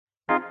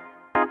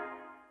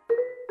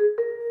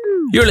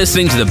You're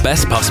listening to The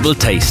Best Possible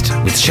Taste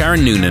with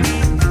Sharon Noonan.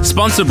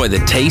 Sponsored by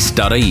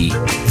thetaste.ie.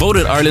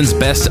 Voted Ireland's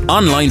best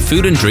online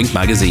food and drink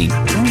magazine.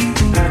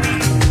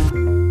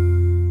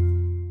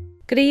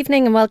 Good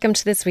evening and welcome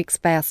to this week's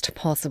Best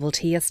Possible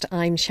Taste.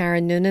 I'm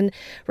Sharon Noonan,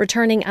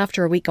 returning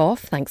after a week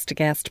off thanks to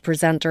guest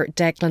presenter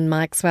Declan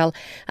Maxwell.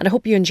 And I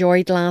hope you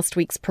enjoyed last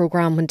week's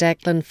programme when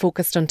Declan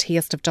focused on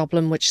Taste of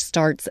Dublin, which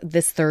starts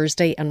this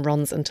Thursday and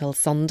runs until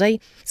Sunday.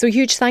 So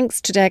huge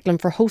thanks to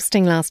Declan for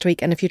hosting last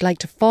week, and if you'd like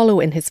to follow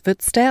in his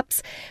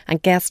footsteps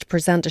and guest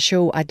present a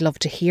show, I'd love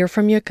to hear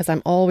from you because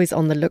I'm always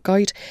on the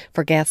lookout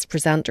for guest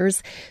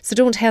presenters. So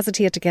don't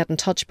hesitate to get in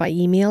touch by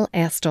email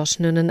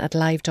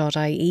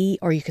s.noonan@live.ie,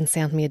 or you can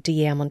send me a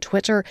DM on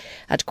Twitter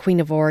at Queen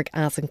of Org,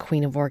 as in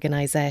Queen of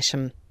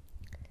Organisation.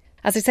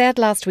 As I said,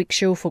 last week's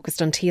show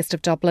focused on Taste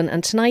of Dublin,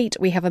 and tonight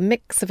we have a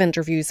mix of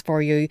interviews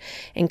for you,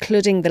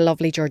 including the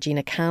lovely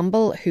Georgina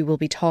Campbell, who will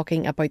be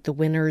talking about the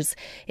winners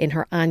in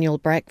her annual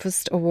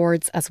Breakfast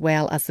Awards, as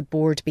well as the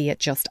Board Be It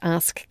Just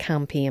Ask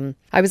campaign.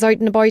 I was out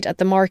and about at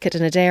the market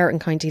in Adare in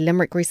County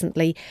Limerick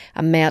recently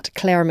and met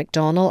Claire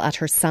McDonnell at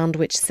her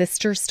Sandwich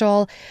Sister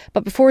stall.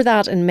 But before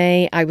that, in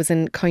May, I was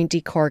in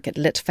County Cork at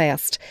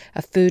Litfest,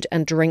 a food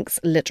and drinks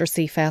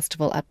literacy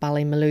festival at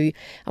Ballymaloe.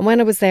 And when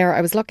I was there, I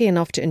was lucky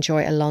enough to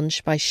enjoy a lunch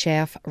by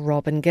chef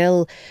Robin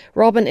Gill.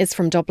 Robin is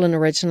from Dublin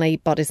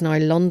originally, but is now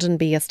London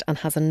based and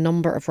has a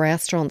number of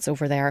restaurants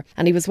over there.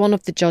 And he was one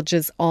of the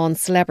judges on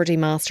Celebrity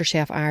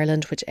MasterChef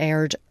Ireland, which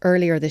aired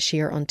earlier this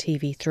year on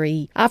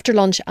TV3. After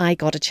lunch, I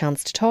got a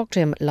chance to talk to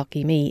him,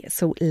 lucky me.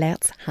 So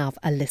let's have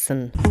a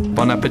listen.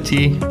 Bon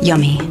appetit.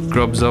 Yummy.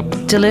 Grubs up.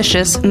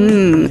 Delicious.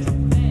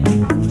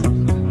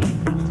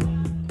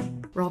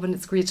 Robin,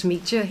 it's great to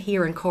meet you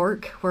here in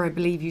Cork, where I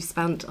believe you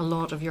spent a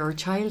lot of your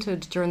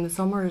childhood during the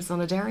summers on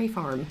a dairy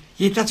farm.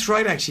 Yeah, that's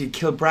right, actually.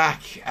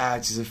 Kilbrack,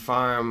 which is a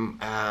farm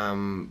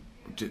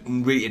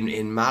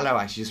in Mallow,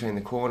 actually, just around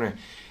the corner.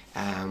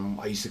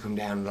 I used to come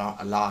down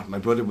a lot. My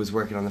brother was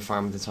working on the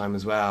farm at the time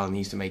as well, and he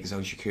used to make his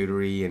own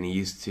charcuterie, and he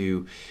used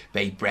to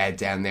bake bread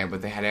down there.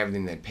 But they had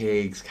everything. They had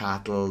pigs,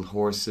 cattle,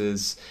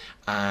 horses,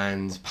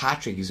 and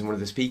Patrick, who's one of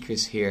the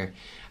speakers here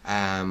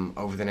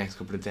over the next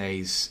couple of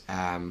days,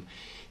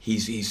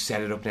 he's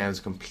set it up now as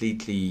a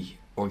completely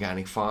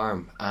organic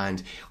farm.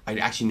 And I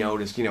actually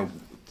noticed,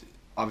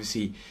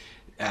 obviously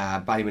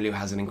Ballymaloe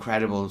has an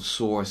incredible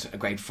source, a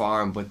great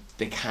farm, but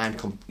they can't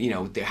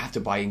they have to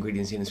buy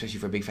ingredients in, especially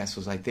for big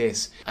festivals like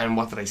this. And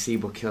what did I see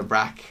but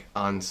Kilbrack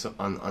on some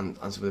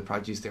of the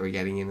produce they were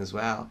getting in as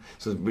well.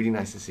 So it's really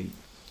nice to see.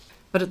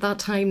 But at that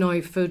time now,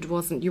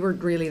 you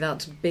weren't really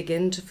that big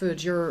into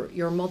food.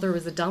 Your mother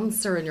was a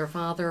dancer and your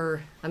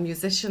father a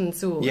musician,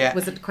 so yeah.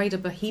 Was it quite a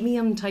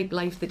bohemian type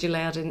life that you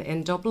led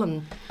in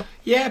Dublin?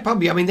 Yeah,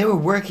 probably. I mean, they were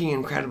working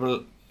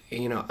incredible,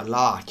 a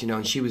lot,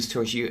 and she was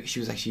she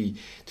was actually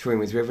touring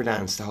with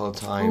Riverdance the whole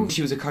time. Oh.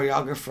 She was a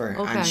choreographer,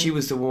 okay. And she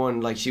was the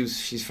one,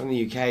 she's from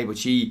the UK, but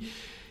she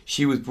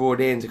was brought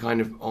in to kind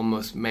of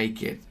almost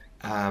make it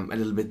a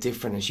little bit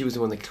different, and she was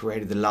the one that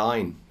created the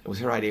line. It was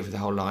her idea for the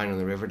whole line on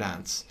the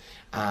Riverdance.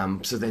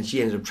 So then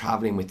she ended up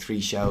travelling with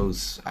 3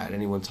 shows at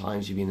any one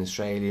time. She'd be in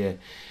Australia,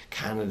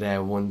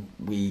 Canada 1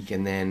 week,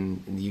 and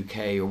then in the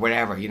UK or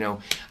wherever,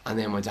 and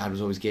then my dad was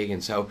always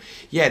gigging. So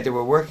yeah, they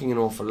were working an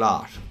awful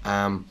lot.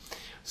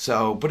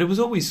 But it was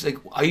always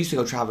I used to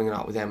go travelling a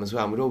lot with them as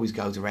well, and we'd always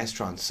go to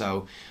restaurants.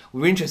 So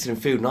we were interested in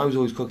food, and I was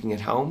always cooking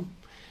at home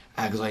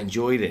because I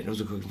enjoyed it. I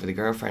was cooking for the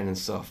girlfriend and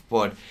stuff.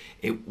 But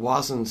it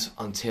wasn't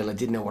until I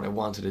didn't know what I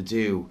wanted to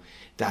do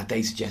that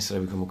they suggested I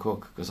become a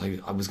cook, because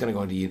I was going to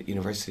go to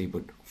university,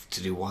 but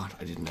to do what,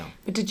 I didn't know.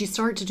 But did you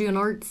start to do an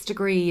arts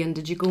degree, and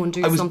did you go and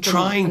do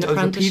something? I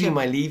was repeating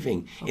my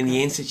leaving in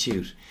the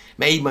institute.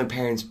 Made my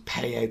parents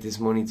pay out this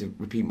money to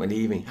repeat my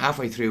leaving.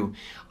 Halfway through,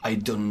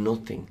 I'd done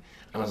nothing.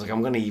 And I was like,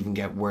 I'm going to even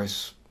get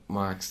worse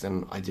marks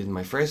than I did in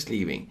my first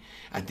leaving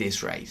at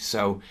this rate.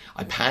 So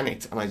I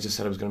panicked, and I just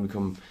said I was going to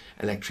become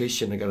an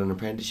electrician. I got an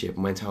apprenticeship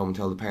and went home and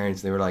told the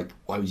parents, and they were like,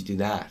 why would you do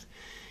that?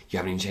 You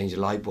haven't even changed the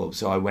light bulb.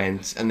 So I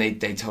went, and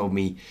they told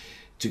me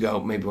to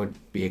go maybe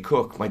be a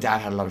cook. My dad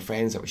had a lot of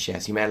friends that were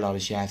chefs. He met a lot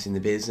of chefs in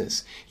the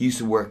business. He used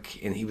to work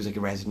he was like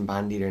a resident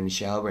band leader in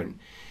Shelburne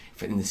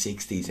in the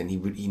 60s, and he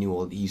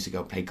used to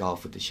go play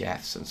golf with the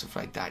chefs and stuff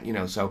like that,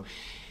 so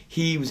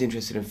he was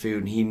interested in food,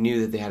 and he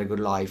knew that they had a good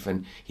life,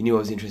 and he knew I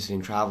was interested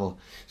in travel.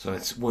 So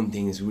that's one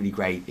thing that's really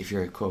great if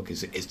you're a cook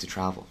is to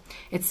travel.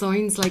 It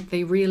sounds like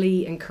they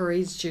really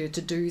encouraged you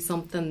to do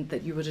something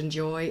that you would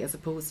enjoy, as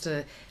opposed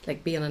to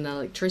being an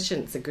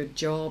electrician. It's a good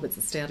job, it's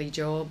a steady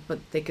job, but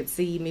they could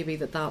see maybe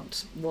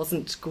that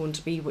wasn't going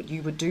to be what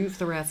you would do for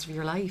the rest of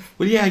your life.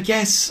 Well, yeah, I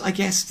guess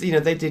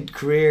they did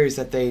careers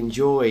that they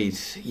enjoyed,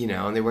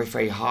 and they worked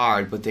very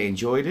hard, but they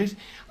enjoyed it.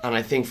 And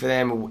I think for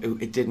them,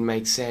 it didn't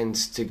make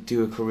sense to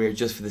do a career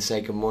just for the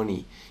sake of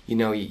money.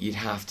 You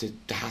have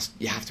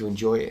to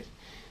enjoy it.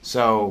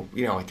 So,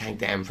 I thank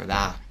them for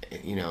that.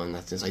 In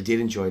that sense, I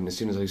did enjoy it. And as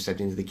soon as I stepped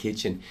into the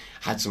kitchen,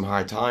 had some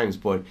hard times,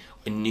 but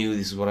I knew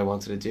this is what I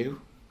wanted to do.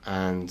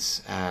 and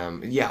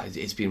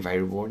it's been very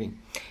rewarding.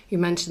 You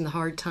mentioned the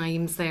hard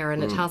times there,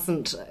 and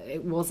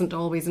it wasn't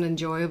always an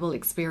enjoyable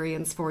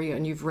experience for you,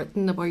 and you've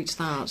written about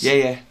that.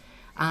 Yeah.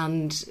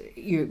 And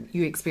you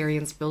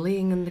experienced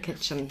bullying in the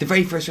kitchen. The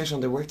very first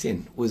restaurant I worked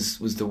in was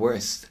the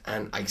worst,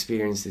 and I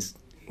experienced this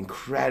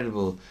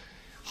incredible,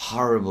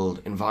 horrible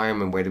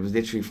environment where there was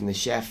literally from the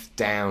chef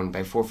down,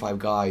 about 4 or 5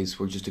 guys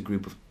were just a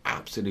group of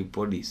absolute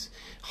bullies,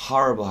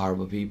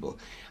 horrible people.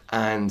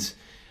 And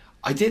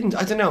I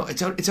don't know,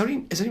 it's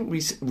only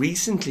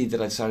recently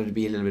that I've started to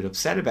be a little bit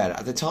upset about it.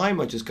 At the time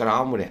I just got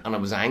on with it and I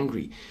was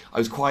angry. I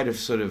was quite a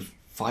sort of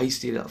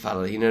feisty little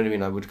fella, you know what I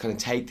mean? I would kind of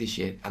take the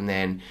shit and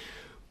then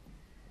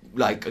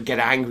like get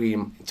angry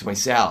to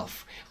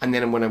myself, and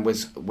then when I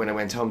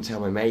went home to tell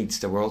my mates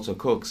that were also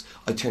cooks,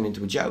 I turned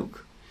into a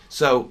joke.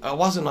 So it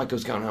wasn't like I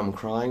was going home and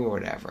crying or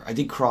whatever. I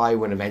did cry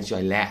when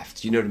eventually I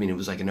left. You know what I mean? It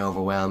was like an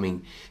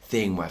overwhelming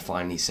thing where I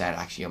finally said,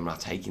 actually, I'm not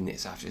taking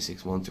this after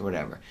 6 months or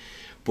whatever.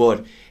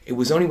 But it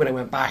was only when I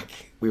went back,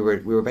 we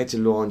were about to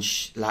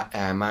launch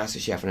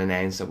MasterChef and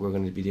announce that we were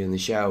going to be doing the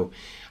show.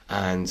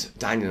 And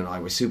Daniel and I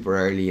were super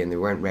early and they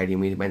weren't ready,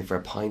 and we went for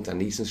a pint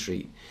on Easton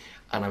Street.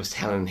 And I was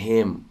telling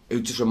him,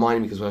 it just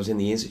reminded me because when I was in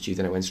the Institute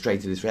and I went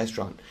straight to this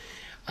restaurant,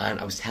 and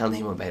I was telling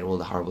him about all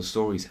the horrible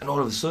stories, and all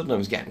of a sudden I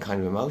was getting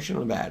kind of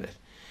emotional about it.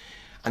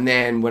 And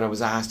then when I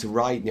was asked to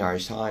write in the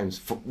Irish Times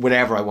for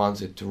whatever I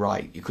wanted to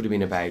write, it could have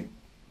been about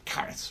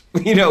carrots,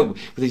 you know,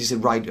 but they just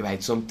said write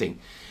about something,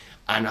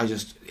 and I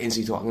just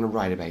instantly thought, I'm going to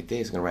write about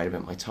this, I'm going to write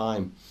about my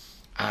time.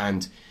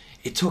 And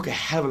it took a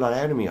hell of a lot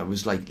out of me. I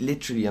was like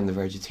literally on the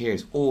verge of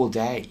tears all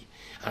day.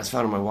 And I was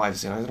phoning my wife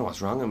saying, I don't know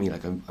what's wrong with me,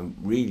 like I'm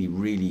really,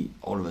 really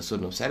all of a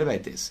sudden upset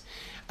about this.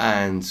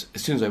 And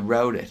as soon as I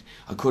wrote it,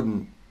 I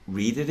couldn't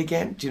read it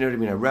again. Do you know what I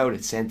mean? I wrote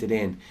it, sent it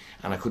in,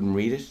 and I couldn't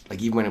read it.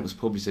 Like even when it was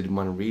published, I didn't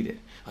want to read it.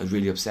 I was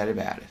really upset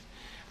about it.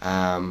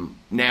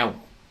 Now,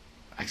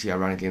 actually,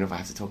 ironically enough, I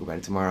have to talk about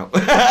it tomorrow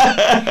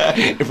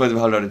in front of a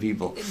whole lot of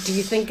people. Do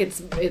you think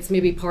it's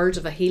maybe part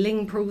of a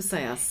healing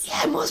process?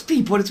 Yeah, it must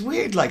be, but it's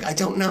weird. Like, I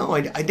don't know.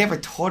 I never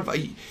thought about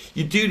it.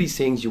 You do these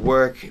things, you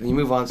work, and you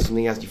move on to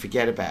something else, you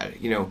forget about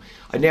it. You know,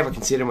 I never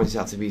consider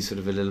myself to be sort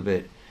of a little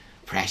bit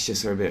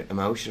precious or a bit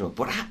emotional,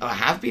 but I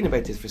have been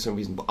about this for some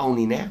reason, but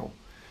only now.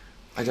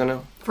 I don't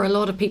know. For a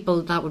lot of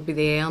people, that would be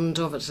the end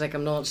of it. Like,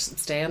 I'm not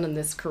staying in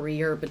this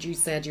career, but you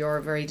said you're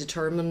a very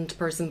determined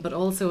person, but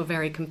also a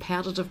very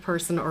competitive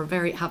person, or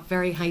have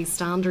very high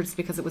standards,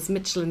 because it was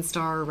Michelin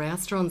star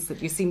restaurants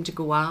that you seem to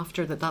go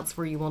after, that's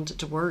where you wanted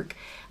to work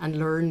and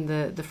learn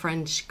the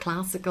French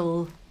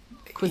classical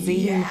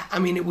cuisine. Yeah, I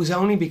mean, it was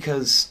only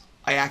because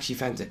I actually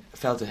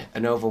felt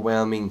an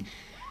overwhelming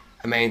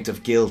amount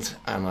of guilt,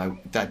 and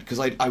because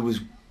I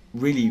was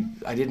really,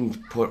 I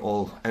didn't put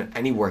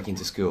any work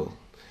into school.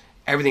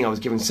 Everything, I was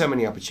given so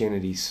many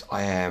opportunities.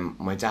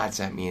 My dad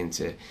got me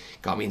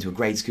into a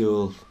great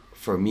school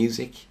for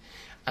music,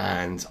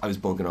 and I was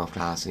bunking off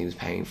class and he was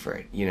paying for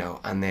it, you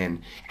know. And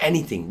then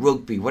anything,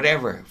 rugby,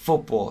 whatever,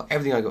 football,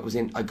 everything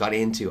I got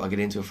into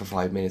it for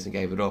 5 minutes and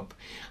gave it up.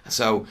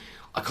 So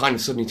I kind of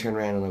suddenly turned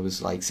around and I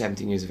was like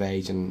 17 years of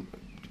age and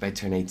about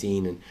to turn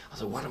 18, and I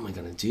was like, what am I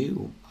going to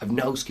do? I've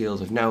no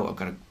skills, I've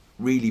got a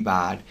really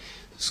bad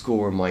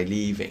score in my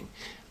leaving,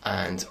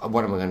 and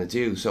what am I going to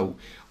do? So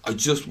I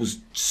just was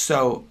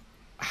so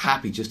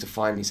happy just to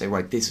finally say,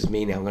 right, this is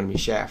me now, I'm going to be a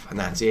chef, and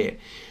that's it.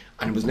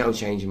 And there was no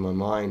change in my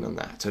mind on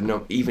that. So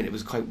it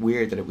was quite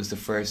weird that it was the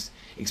first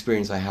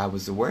experience I had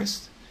was the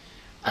worst,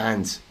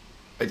 and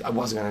I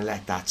wasn't going to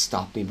let that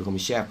stop me becoming a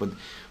chef. But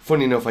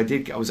funny enough, I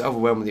was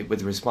overwhelmed with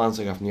the response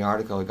I got from the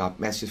article. I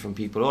got messages from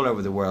people all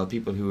over the world,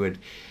 people who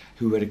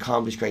had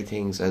accomplished great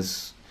things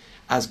as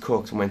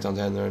cooks and went on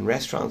down their own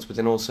restaurants, but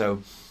then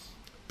also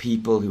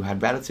people who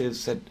had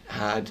relatives that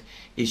had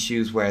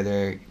issues where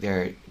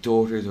their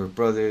daughters or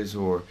brothers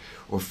or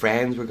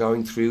friends were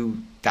going through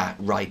that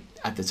right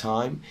at the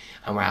time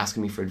and were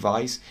asking me for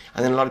advice.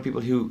 And then a lot of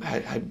people who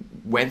had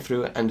went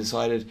through it and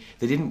decided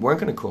they weren't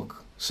going to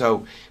cook. So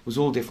it was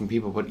all different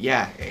people, but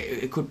yeah,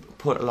 it could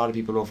put a lot of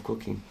people off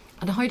cooking.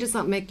 And how does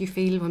that make you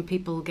feel when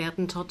people get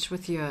in touch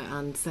with you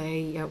and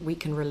say, yeah, we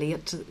can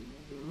relate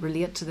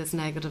to this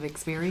negative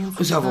experience? I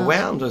was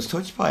overwhelmed. I was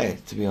touched by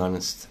it, to be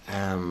honest.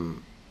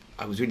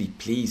 I was really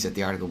pleased that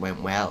the article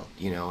went well,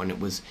 you know, and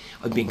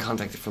I'd been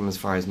contacted from as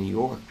far as New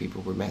York.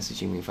 People were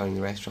messaging me, phoning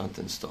the restaurant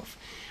and stuff.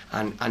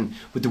 And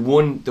but the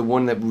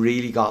one that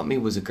really got me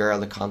was a girl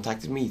that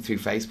contacted me through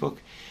Facebook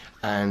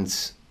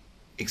and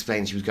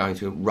explained she was going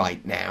through it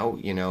right now,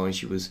 you know, and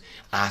she was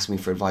asking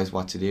me for advice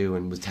what to do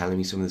and was telling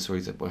me some of the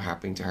stories that were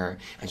happening to her,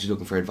 and she was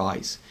looking for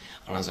advice.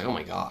 And I was like, oh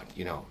my God,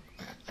 you know,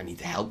 I need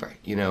to help her,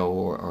 you know,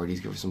 or at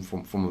least give her some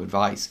form of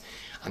advice.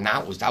 And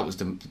that was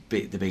the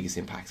biggest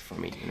impact for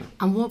me, you know.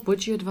 And what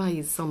would you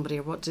advise somebody,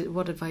 or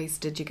what advice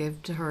did you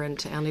give to her and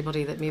to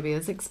anybody that maybe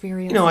is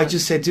experiencing? You know, I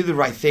just said, do the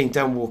right thing,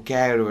 don't walk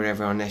out or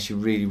whatever unless you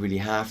really, really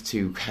have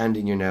to. Hand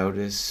in your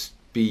notice,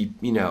 be,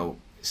 you know,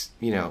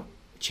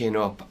 chin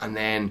up. And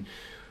then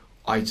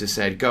I just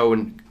said, go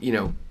and, you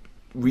know,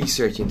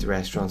 research into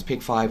restaurants,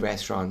 pick 5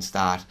 restaurants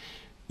that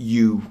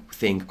you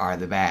think are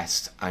the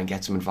best and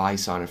get some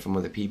advice on it from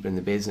other people in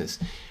the business,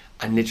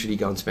 and literally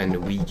go and spend a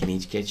week in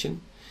each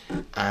kitchen.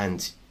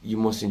 And you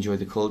must enjoy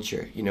the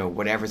culture. You know,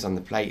 whatever's on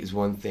the plate is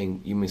one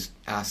thing. You must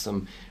ask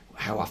them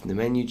how often the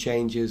menu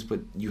changes,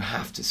 but you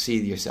have to see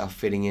yourself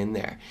fitting in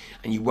there.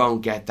 And you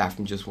won't get that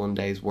from just one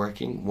day's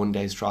working, one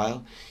day's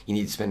trial. You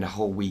need to spend a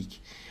whole week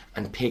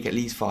and pick at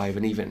least 5,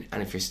 and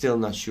if you're still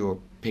not sure,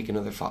 pick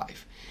another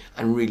 5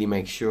 and really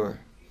make sure.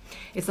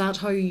 Is that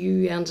how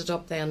you ended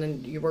up then,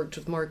 and you worked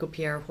with Margot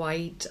Pierre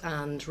White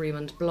and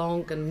Raymond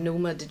Blanc and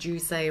Noma? Did you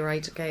say,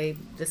 right, okay,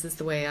 this is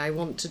the way I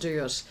want to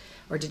do it?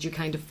 Or did you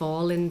kind of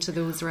fall into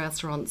those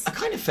restaurants? I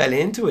kind of fell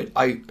into it.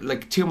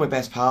 2 of my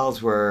best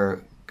pals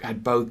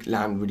had both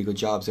landed really good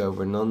jobs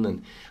over in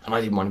London, and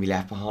I didn't want to be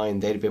left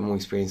behind. They had a bit more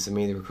experience than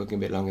me. They were cooking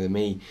a bit longer than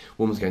me.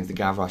 One was going to the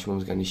Gavroche, one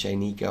was going to Chez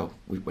Nico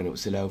when it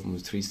was still open, it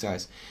was 3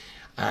 stars.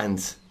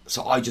 And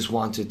so I just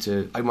wanted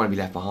to be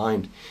left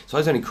behind. So I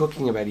was only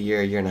cooking about a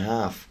year and a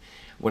half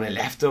when I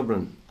left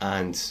Dublin,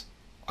 and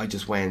I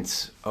just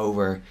went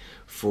over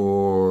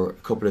for a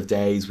couple of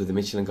days with a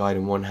Michelin guide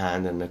in one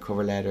hand and a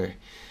cover letter,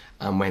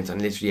 and went on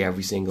literally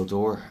every single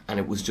door. And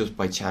it was just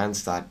by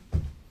chance that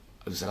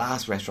it was the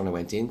last restaurant I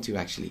went into,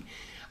 actually,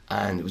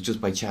 and it was just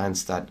by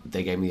chance that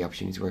they gave me the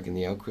opportunity to work in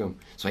the Oak Room.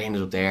 So I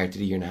ended up there,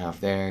 did a year and a half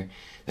there.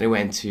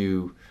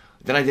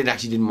 Then I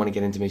didn't want to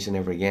get into Michelin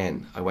ever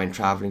again. I went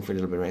travelling for a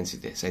little bit around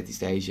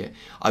Southeast Asia.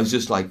 I was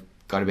just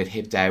got a bit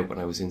hipped out when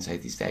I was in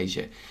Southeast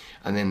Asia.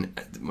 And then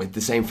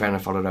the same friend I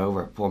followed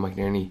over, Paul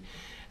McNerney,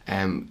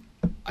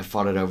 I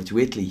followed over to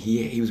Italy.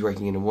 He was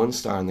working in a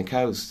 1-star on the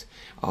coast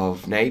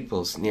of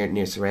Naples,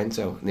 near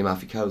Sorrento, on the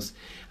Amalfi Coast.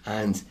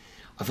 And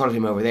I followed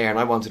him over there, and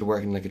I wanted to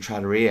work in like a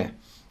trattoria.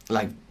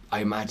 Like, I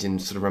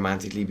imagined sort of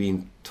romantically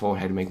being taught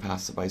how to make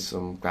pasta by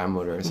some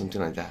grandmother or something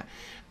like that.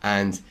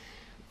 And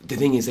the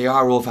thing is, they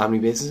are all family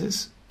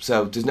businesses,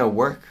 so there's no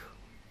work.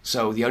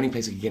 So the only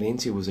place I could get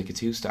into was like a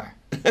 2-star.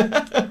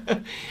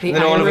 The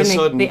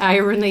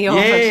irony of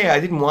it. Yeah, I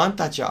didn't want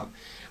that job.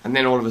 And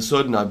then all of a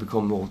sudden I'd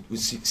become more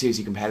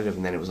seriously competitive,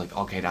 and then it was like,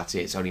 okay, that's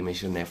it, it's only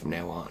Michelin there from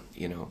now on,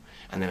 you know.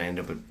 And then I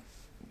ended up with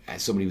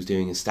somebody was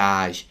doing a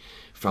stage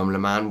from Le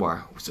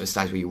Manoir, so a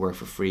stage where you work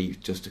for free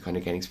just to kind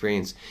of gain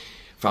experience.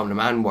 From Le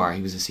Manoir,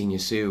 he was a senior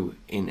sous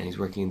and he's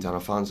working in Don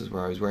Alfonso's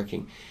where I was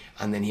working.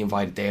 And then they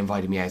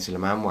invited me out to Le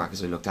Manoir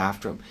because I looked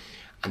after him.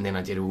 And then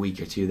I did a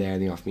week or 2 there,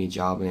 and they offered me a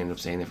job, and I ended up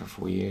staying there for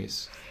 4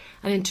 years.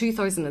 And in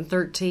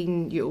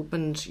 2013, you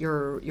opened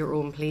your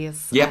own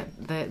place, yeah.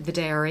 The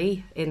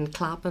Dairy in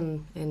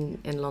Clapham in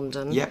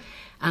London. Yeah.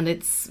 And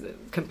it's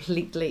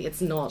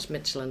not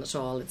Michelin at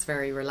all. It's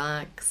very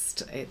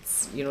relaxed.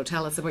 It's,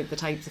 tell us about the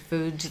types of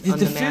food on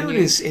the menu.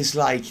 The food is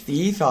like, the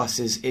ethos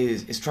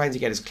is trying to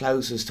get as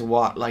close as to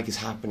what is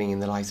happening in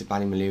the likes of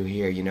Ballymaloe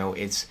here.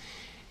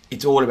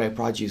 It's all about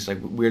produce. Like,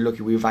 we're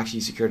lucky, we've actually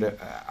secured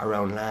our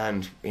own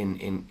land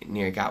in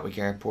near Gatwick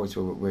Airport,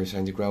 where we're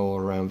trying to grow all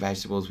around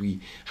vegetables. We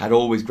had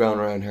always grown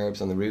around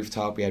herbs on the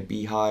rooftop. We had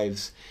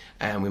beehives,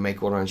 and we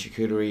make all around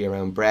charcuterie,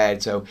 around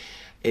bread. So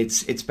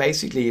it's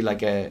basically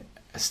like a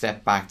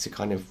step back to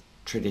kind of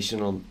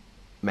traditional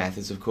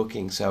methods of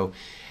cooking. So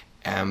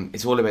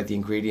it's all about the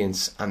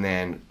ingredients and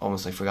then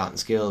almost like forgotten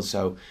skills.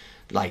 So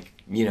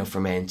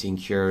fermenting,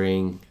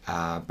 curing,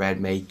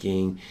 bread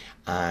making,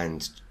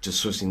 and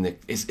just sourcing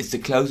it's the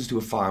closest to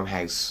a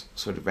farmhouse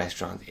sort of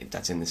restaurant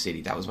that's in the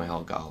city. That was my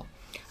whole goal.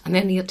 And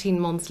then 18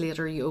 months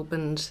later you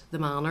opened the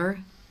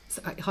Manor.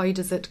 So how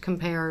does it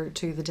compare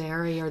to the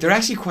Dairy? They're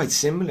actually quite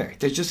similar.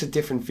 There's just a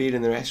different feel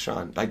in the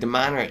restaurant. Like, the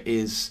Manor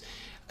is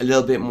a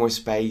little bit more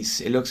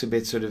space. It looks a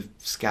bit sort of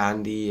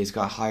Scandi. It's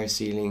got higher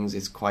ceilings.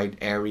 It's quite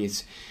airy.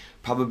 It's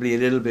probably a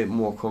little bit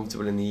more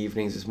comfortable in the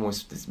evenings. There's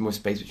more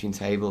space between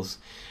tables.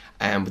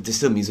 But there's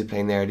still music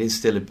playing there. It is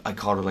still, I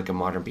call it like a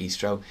modern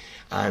bistro.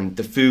 And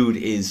the food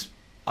is,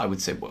 I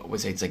would say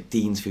it's like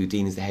Dean's food.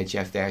 Dean is the head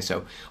chef there.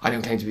 So I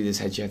don't claim to be this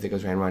head chef that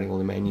goes around writing all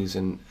the menus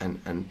and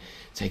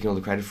taking all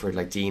the credit for it.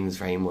 Like, Dean is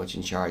very much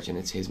in charge, and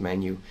it's his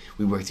menu.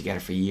 We worked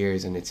together for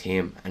years, and it's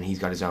him, and he's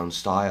got his own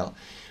style.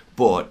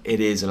 But it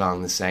is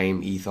along the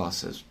same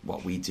ethos as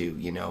what we do,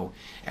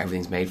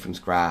 Everything's made from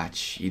scratch.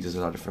 He does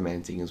a lot of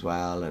fermenting as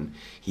well, and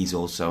he's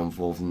also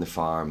involved in the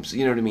farms.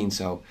 You know what I mean?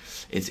 So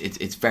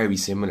it's very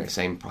similar,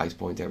 same price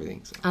point,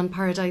 everything. So. And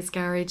Paradise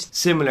Garage?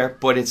 Similar,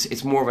 but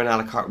it's more of an a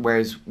la carte,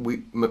 whereas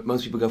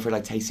most people go for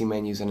like tasting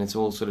menus, and it's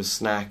all sort of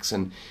snacks,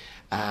 and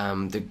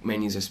the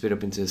menus are split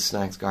up into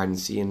snacks, garden,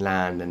 sea and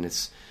land, and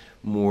it's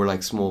more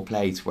like small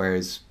plates,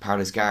 whereas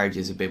Paradise Garage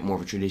is a bit more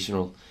of a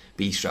traditional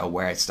bistro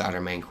where it's starter,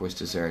 main course,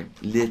 dessert,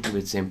 little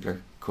bit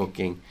simpler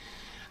cooking,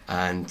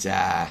 and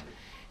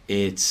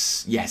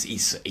it's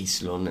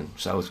East London,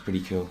 so it's pretty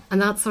cool. And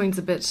that sounds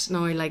a bit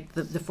now like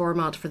the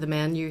format for the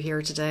menu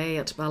here today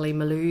at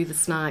Ballymaloe. The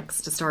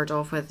snacks to start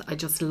off with, I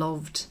just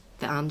loved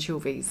the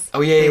anchovies.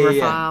 Oh yeah, they were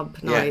yeah.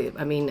 fab. Now, yeah.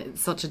 I mean,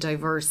 such a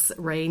diverse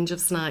range of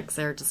snacks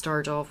there to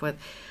start off with.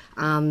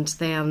 And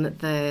then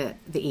the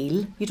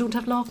eel. You don't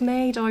have Loch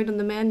Ness down on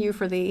the menu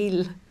for the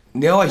eel.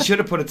 No, I should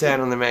have put it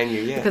down on the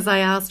menu, yeah. Because I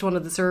asked one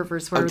of the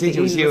servers where did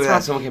you? Was you?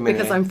 Someone came in.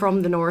 Because I'm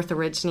from the north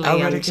originally,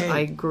 right, and okay.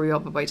 I grew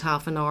up about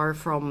half an hour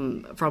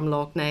from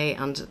Lough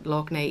Neagh, and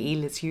Lough Neagh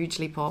eel is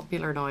hugely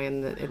popular now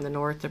in the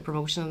north, the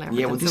promotion and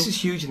everything. Yeah, well, this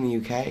is huge in the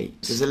UK.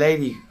 There's a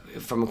lady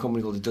from a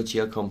company called the Dutch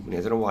Eel Company.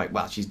 I don't know why.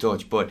 Well, she's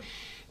Dutch, but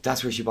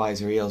that's where she buys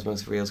her eels.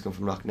 Most of her eels come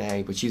from Lough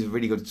Neagh, but she's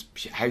really good.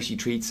 How she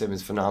treats them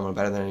is phenomenal,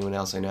 better than anyone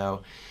else I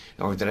know,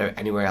 or that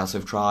anywhere else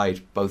I've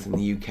tried, both in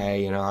the UK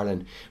and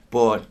Ireland.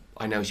 But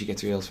I know she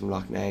gets her eels from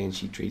Lough Neagh and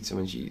she treats them,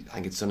 and I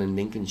think it's done in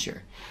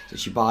Lincolnshire. So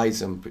she buys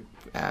them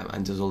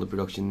and does all the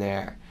production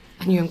there.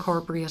 And you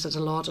incorporated a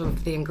lot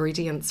of the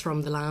ingredients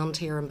from the land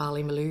here in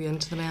Ballymaloe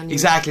into the menu.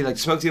 Exactly, like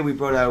smoked eel we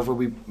brought over.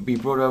 We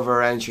brought over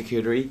our own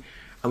charcuterie,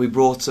 and we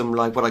brought some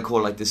like what I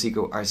call like our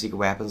secret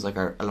weapons, like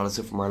a lot of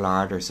stuff from our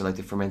larder. So like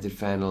the fermented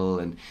fennel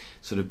and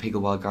sort of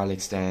pickled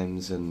garlic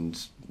stems and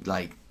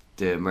like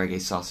the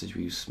merguez sausage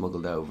we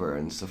smuggled over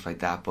and stuff like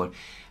that. But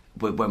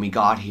when we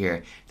got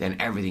here, then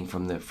everything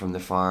from the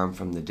farm,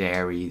 from the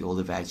dairy, all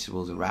the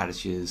vegetables and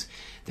radishes.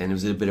 Then there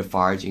was a bit of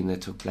foraging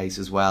that took place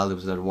as well. There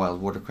was a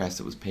wild watercress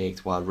that was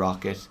picked, wild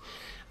rocket,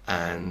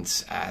 and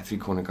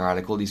 3-corner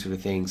garlic, all these sort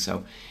of things.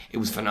 So it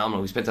was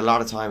phenomenal. We spent a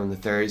lot of time on the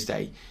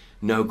Thursday,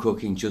 no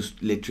cooking,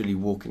 just literally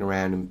walking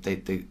around. And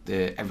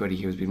everybody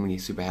here has been really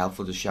super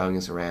helpful, just showing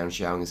us around,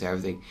 showing us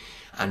everything,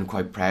 and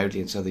quite proudly,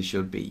 and so they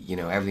should be. You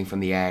know, everything from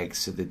the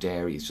eggs to the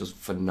dairy is just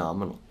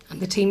phenomenal. And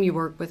the team you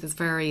work with is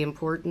very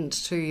important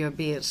to you,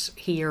 be it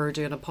here or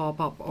doing a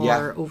pop-up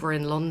or over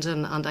in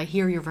London. And I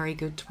hear you're very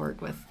good to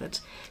work with,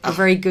 that you're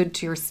very good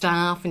to your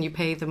staff and you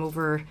pay them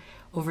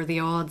over the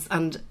odds.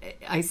 And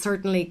I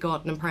certainly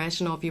got an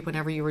impression of you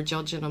whenever you were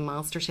judging on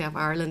MasterChef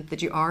Ireland,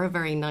 that you are a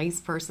very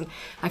nice person.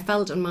 I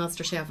felt on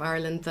MasterChef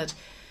Ireland that,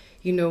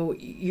 you know,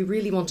 you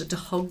really wanted to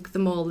hug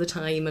them all the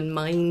time and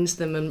mind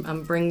them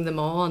and bring them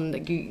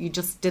on. You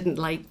just didn't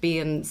like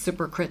being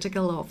super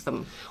critical of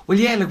them. Well,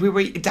 yeah,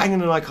 like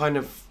Daniel and I kind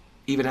of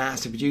even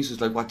asked the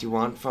producers, like, what do you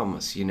want from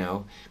us, you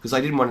know? Because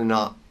I didn't want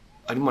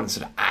to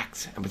sort of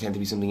act and pretend to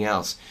be something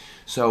else.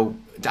 So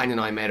Daniel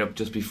and I met up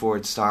just before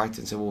it started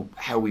and said, well,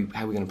 how are we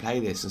going to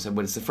play this? And said,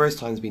 well, it's the first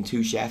time there's been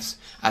 2 chefs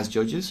as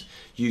judges.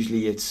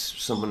 Usually it's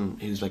someone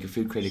who's like a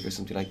food critic or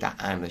something like that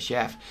and a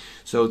chef.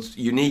 So it's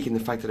unique in the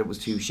fact that it was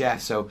 2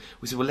 chefs. So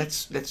we said, well,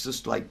 let's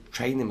just like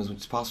train them as much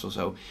as possible.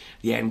 So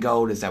the end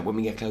goal is that when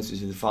we get closer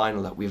to the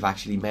final, that we've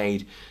actually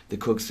made the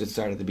cooks that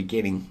started at the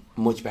beginning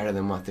much better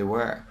than what they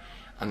were.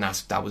 And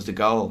that was the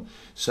goal.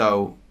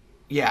 So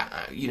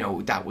yeah, you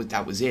know, that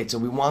was it. So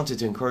we wanted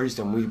to encourage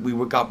them.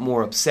 We got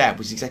more upset,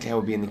 which is exactly how it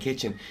would be in the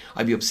kitchen.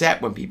 I'd be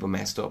upset when people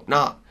messed up,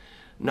 not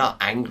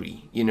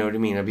angry. You know what I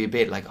mean? I'd be a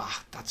bit like,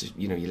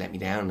 you let me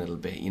down a little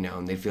bit, you know,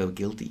 and they'd feel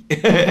guilty,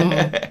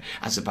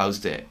 as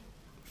opposed to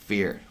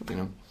fear, you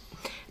know.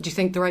 Do you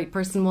think the right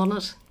person won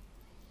it?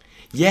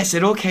 Yes,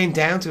 it all came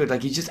down to it.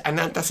 Like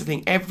that's the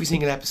thing. Every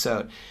single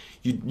episode,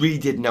 you really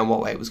didn't know what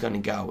way it was going to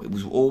go. It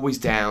was always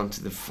down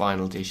to the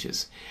final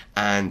dishes,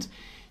 and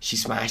she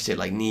smashed it.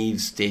 Like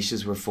Neve's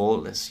dishes were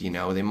faultless, you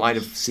know. They might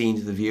have seemed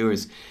to the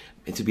viewers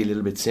it to be a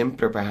little bit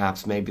simpler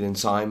perhaps maybe than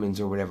Simon's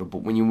or whatever, but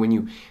when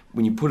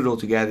you put it all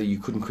together, you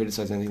couldn't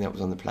criticise anything that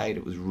was on the plate.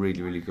 It was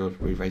really, really good,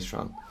 really very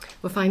strong.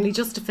 Well, finally,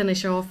 just to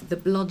finish off, the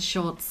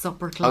Bloodshot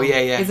Supper Club. Oh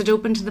yeah. Is it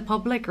open to the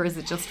public or is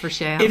it just for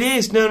chefs? It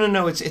is.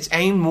 No. It's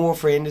aimed more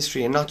for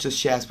industry and not just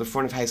chefs, but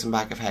front of house and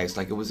back of house.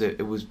 Like it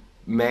was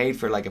made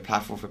for like a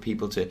platform for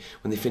people to,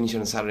 when they finish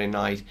on a Saturday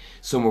night,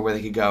 somewhere where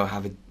they could go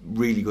have a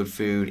really good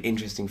food,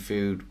 interesting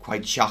food,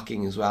 quite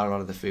shocking as well, a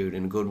lot of the food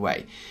in a good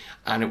way.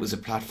 And it was a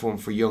platform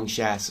for young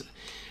chefs.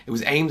 It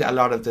was aimed at a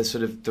lot of the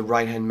sort of the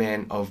right hand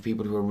men of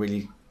people who are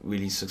really,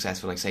 really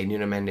successful, like say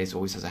Nuno Mendes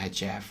always has a head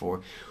chef,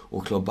 or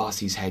Claude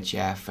Bossy's head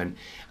chef, and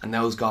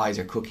those guys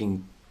are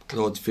cooking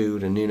Claude's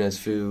food and Nuno's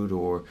food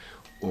or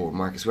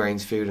Marcus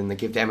Waring's food, and they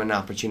give them an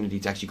opportunity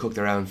to actually cook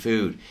their own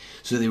food.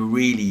 So they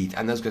really,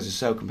 and those guys are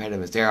so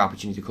competitive, it's their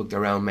opportunity to cook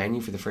their own menu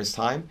for the first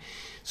time.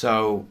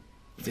 So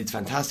it's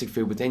fantastic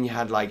food. But then you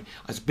had like,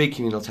 it's big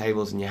communal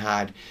tables, and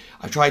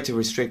I tried to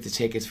restrict the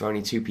tickets for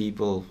only 2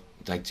 people,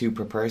 like 2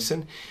 per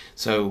person.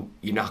 So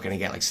you're not going to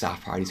get like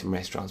staff parties from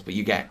restaurants, but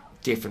you get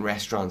different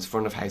restaurants,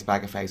 front of house,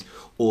 back of house,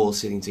 all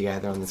sitting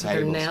together on the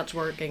tables. They're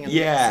networking.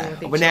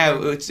 And but now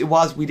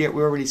we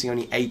were releasing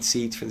only 8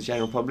 seats for the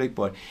general public,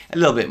 but a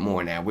little bit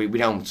more now. We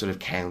don't sort of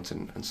count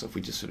and stuff.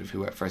 We just sort of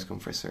who first come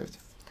first served.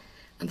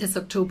 And this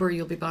October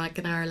you'll be back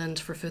in Ireland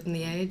for Food and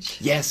the Age.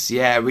 Yes,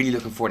 yeah, really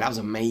looking forward. That was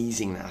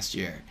amazing last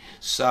year.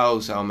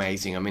 So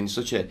amazing. I mean,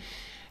 such an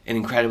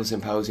incredible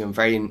symposium.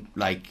 Very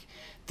like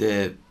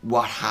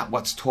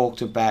what's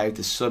talked about,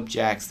 the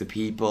subjects, the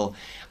people.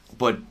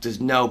 But there's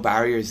no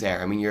barriers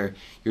there. I mean, you're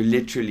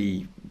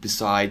literally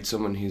beside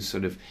someone who's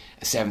sort of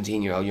a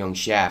 17-year-old young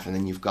chef, and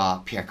then you've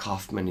got Pierre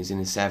Kaufman who's in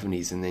his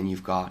 70s, and then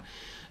you've got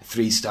a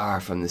 3-star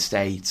from the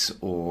States,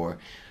 or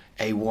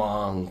A.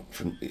 Wong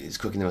is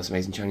cooking the most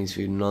amazing Chinese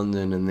food in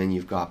London, and then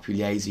you've got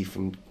Pugliese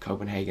from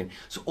Copenhagen.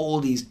 So all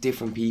these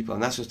different people,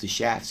 and that's just the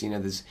chefs.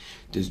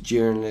 There's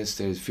journalists,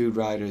 there's food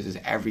writers, there's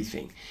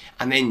everything,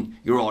 and then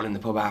you're all in the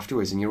pub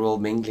afterwards, and you're all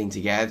mingling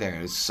together.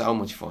 It's so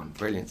much fun,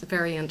 brilliant. It's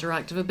very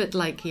interactive, a bit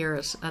like here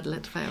at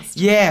Litfest.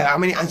 Yeah, I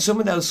mean, and some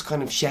of those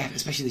kind of chef,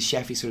 especially the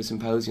chefy sort of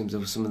symposiums,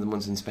 of some of the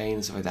ones in Spain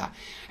and stuff like that,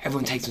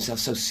 everyone takes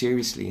themselves so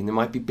seriously, and there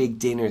might be big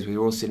dinners where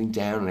you're all sitting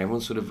down and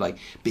everyone's sort of like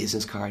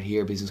business card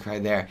here, business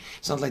card there.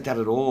 It's not like that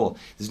at all.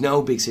 There's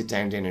no big sit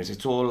down dinners.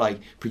 It's all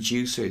like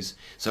producers.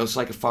 So it's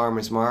like a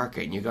farmer's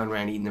market, and you're going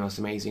around eating the most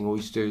amazing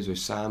oysters or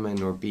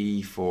salmon or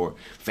beef or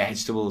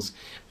vegetables,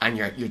 and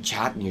you're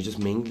chatting, you're just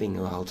mingling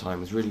the whole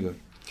time. It's really good.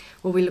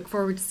 Well, we look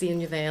forward to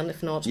seeing you then,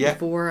 if not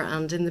before.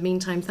 And in the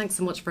meantime, thanks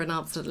so much for an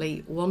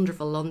absolutely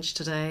wonderful lunch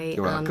today.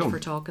 You're welcome. And for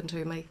talking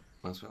to me.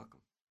 Most welcome.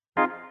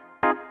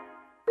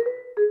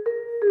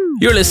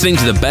 You're listening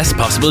to The Best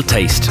Possible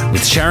Taste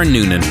with Sharon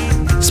Noonan.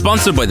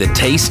 Sponsored by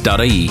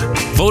thetaste.ie.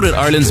 Voted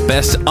Ireland's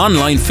best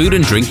online food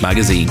and drink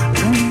magazine.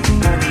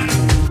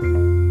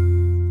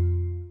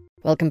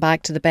 Welcome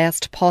back to The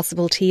Best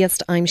Possible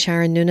Taste. I'm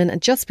Sharon Noonan,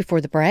 and just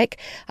before the break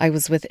I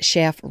was with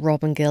Chef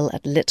Robin Gill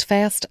at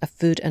Litfest, a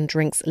food and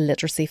drinks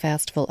literacy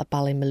festival at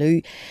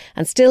Ballymaloe.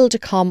 And still to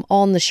come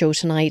on the show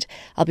tonight,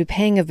 I'll be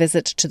paying a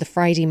visit to the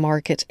Friday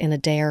market in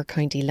Adare,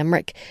 County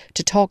Limerick,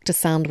 to talk to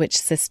sandwich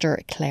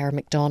sister Claire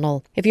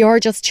McDonnell. If you are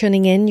just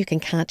tuning in, you can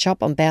catch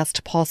up on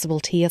Best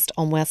Possible Taste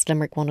on West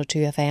Limerick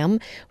 102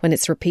 FM when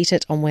it's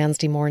repeated on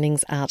Wednesday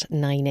mornings at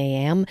 9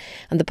 a.m.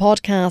 And the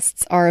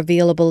podcasts are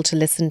available to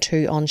listen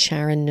to on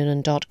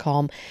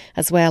SharonNoonan.com,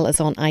 as well as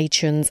on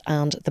iTunes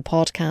and the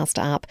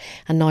podcast app.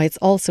 And now it's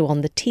also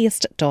on the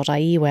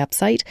taste.ie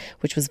website,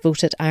 which was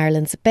voted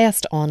Ireland's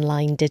best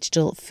online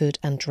digital food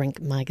and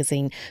drink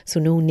magazine. So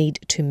no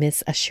need to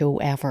miss a show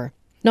ever.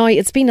 Now,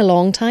 it's been a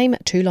long time,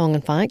 too long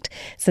in fact,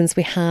 since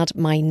we had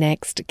my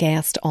next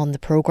guest on the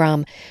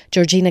programme.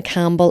 Georgina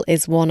Campbell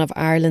is one of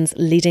Ireland's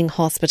leading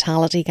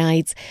hospitality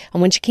guides, and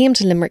when she came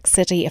to Limerick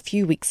City a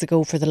few weeks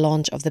ago for the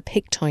launch of the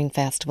Pigtown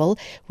Festival,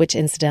 which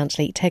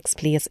incidentally takes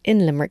place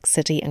in Limerick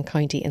City and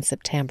County in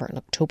September and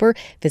October,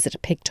 visit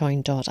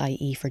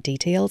pigtown.ie for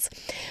details.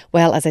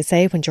 Well, as I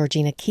say, when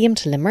Georgina came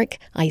to Limerick,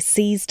 I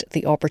seized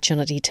the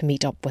opportunity to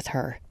meet up with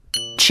her.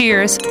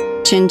 Cheers.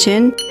 Chin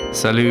chin.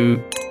 Salut.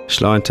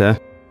 Sláinte.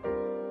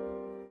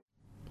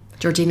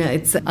 Georgina,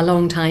 it's a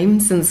long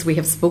time since we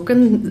have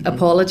spoken.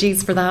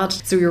 Apologies for that.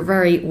 So you're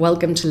very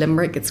welcome to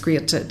Limerick. It's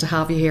great to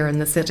have you here in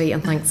the city,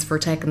 and thanks for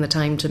taking the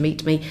time to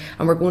meet me.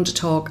 And we're going to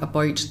talk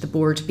about the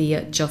Board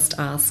Bia Just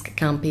Ask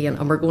campaign,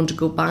 and we're going to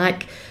go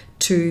back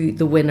to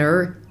the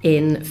winner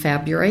in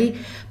February.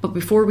 But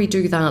before we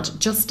do that,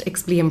 just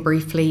explain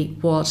briefly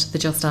what the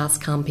Just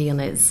Ask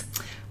campaign is.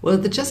 Well,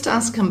 the Just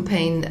Ask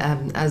campaign,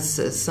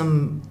 as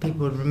some people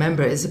would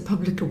remember, is a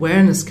public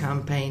awareness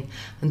campaign,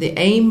 and the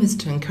aim is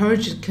to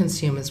encourage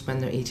consumers when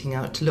they're eating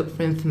out to look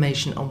for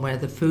information on where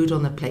the food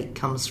on the plate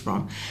comes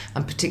from,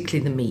 and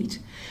particularly the meat.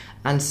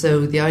 And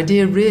so the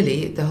idea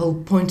really, the whole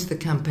point of the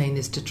campaign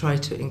is to try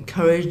to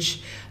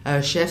encourage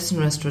chefs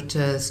and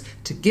restaurateurs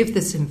to give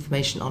this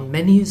information on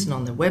menus and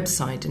on their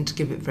website, and to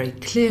give it very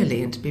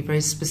clearly and to be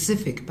very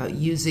specific about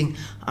using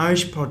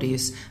Irish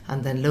produce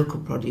and then local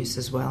produce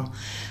as well.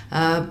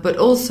 But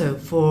also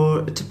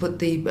to put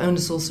the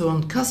onus also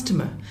on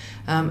customer.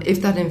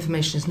 If that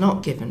information is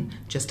not given,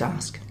 just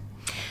ask.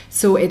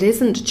 So it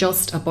isn't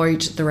just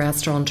about the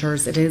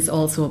restaurateurs, it is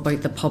also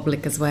about the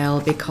public as well,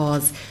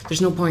 because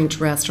there's no point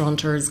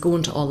restaurateurs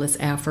going to all this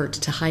effort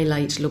to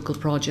highlight local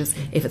produce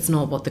if it's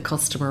not what the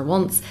customer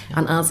wants.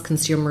 And as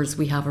consumers,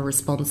 we have a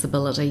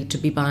responsibility to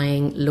be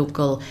buying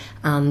local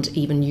and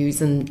even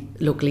using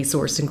locally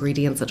sourced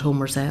ingredients at home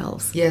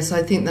ourselves. Yes,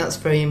 I think that's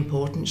very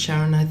important,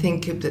 Sharon. I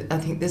think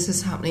this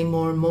is happening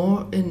more and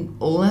more in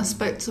all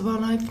aspects of our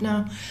life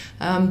now,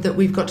 that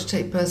we've got to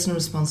take personal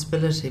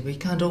responsibility. We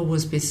can't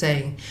always be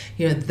saying,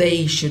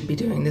 they should be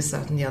doing this,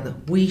 that and the other.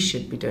 We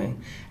should be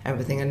doing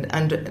everything.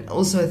 And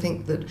also I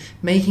think that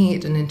making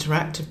it an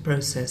interactive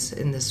process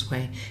in this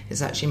way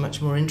is actually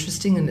much more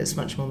interesting, and it's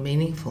much more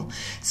meaningful.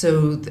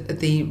 So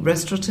the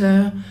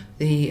restaurateur,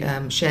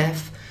 the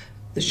chef,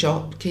 the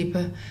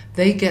shopkeeper,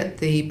 they get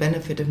the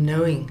benefit of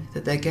knowing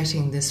that they're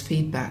getting this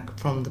feedback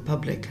from the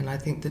public. And I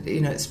think that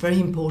it's very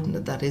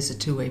important that is a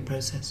two-way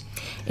process.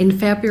 In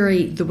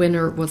February, the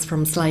winner was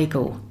from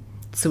Sligo.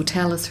 So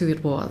tell us who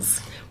it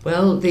was.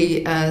 Well,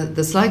 the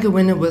Sligo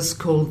winner was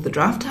called the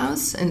Draft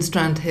House in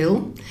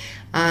Strandhill.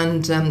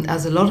 And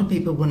as a lot of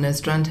people will know,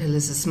 Strandhill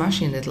is a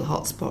smashing little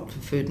hotspot for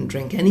food and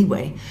drink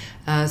anyway.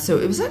 So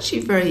it was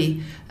actually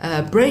very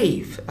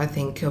brave, I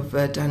think, of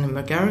Dan and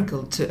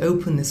McGarrigle to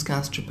open this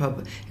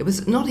gastropub. It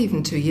was not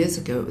even 2 years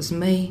ago. It was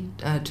May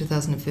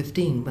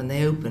 2015 when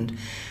they opened.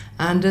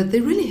 And they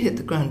really hit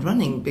the ground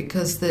running,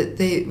 because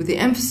the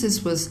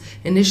emphasis was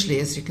initially,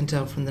 as you can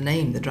tell from the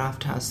name, the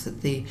Draft House, that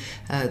the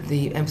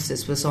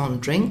emphasis was on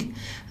drink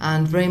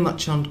and very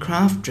much on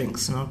craft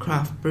drinks and on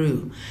craft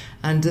brew.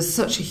 And there's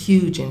such a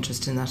huge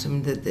interest in that. I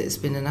mean, there's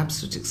been an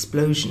absolute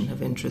explosion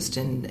of interest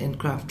in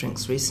craft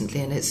drinks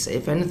recently, and it's,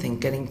 if anything,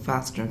 getting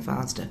faster and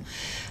faster.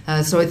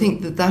 So I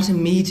think that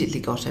immediately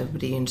got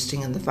everybody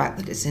interesting, and the fact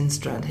that it's in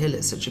Strandhill,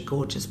 it's such a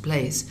gorgeous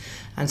place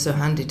and so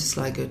handy to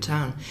Sligo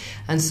town.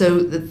 And so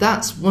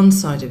that's one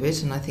side of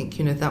it, and I think,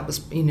 that was,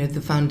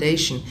 the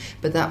foundation.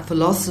 But that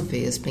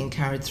philosophy has been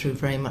carried through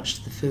very much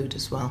to the food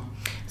as well.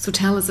 So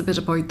tell us a bit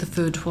about the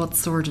food. What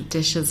sort of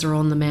dishes are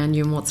on the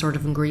menu and what sort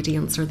of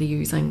ingredients are they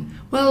using?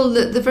 Well,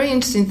 the very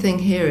interesting thing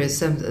here is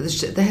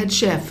the head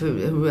chef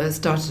who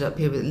started up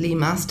here with Lee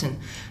Maston.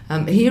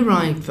 He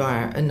arrived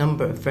via a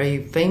number of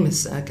very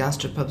famous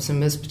gastropubs, and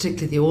most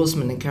particularly the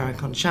Oarsman in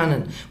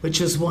Carrick-on-Shannon, which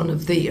was one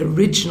of the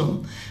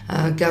original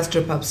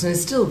gastropubs, and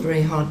is still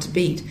very hard to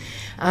beat.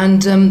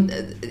 And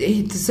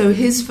so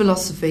his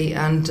philosophy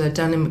and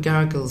Danny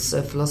McGarrigle's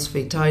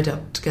philosophy tied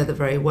up together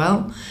very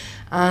well.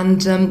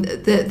 And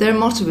their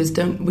motto is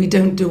we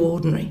don't do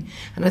ordinary.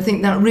 And I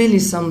think that really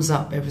sums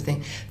up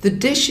everything. The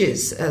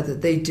dishes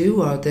that they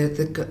do are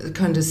the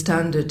kind of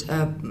standard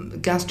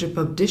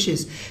gastropub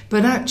dishes.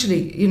 But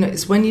actually,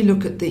 it's when you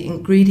look at the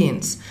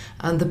ingredients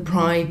and the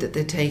pride that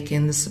they take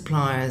in the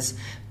suppliers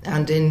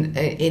and in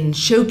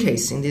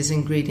showcasing these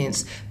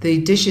ingredients.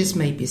 The dishes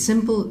may be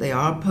simple, they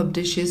are pub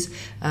dishes,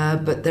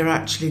 but they're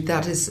actually,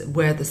 that is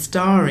where the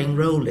starring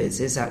role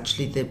is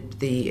actually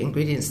the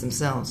ingredients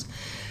themselves.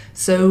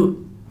 So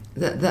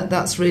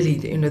that's really,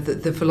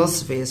 the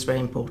philosophy is very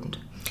important.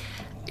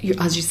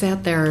 As you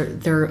said,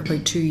 they're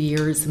about 2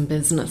 years in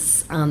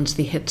business and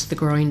they hit the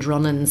ground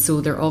running.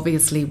 So there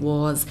obviously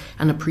was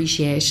an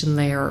appreciation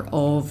there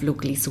of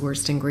locally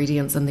sourced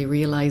ingredients, and they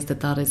realised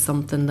that is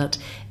something that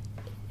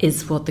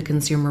is what the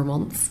consumer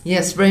wants.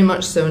 Yes, very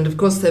much so. And of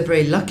course, they're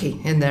very lucky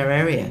in their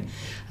area.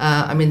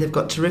 They've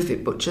got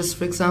terrific butchers,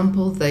 for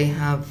example. They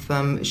have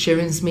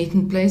Sheeran's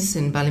Meeting Place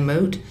in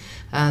Ballymote,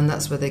 and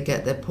that's where they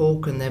get their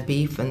pork and their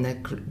beef and their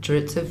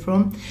chorizo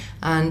from,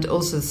 and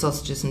also the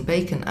sausages and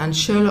bacon. And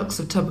Sherlock's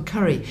of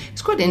Tubbercurry.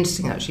 It's quite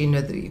interesting, actually,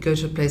 that you go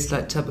to a place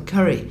like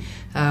Tubbercurry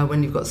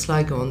when you've got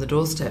Sligo on the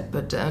doorstep.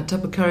 But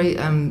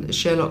Tubbercurry,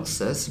 Sherlock's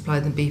supply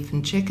them beef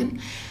and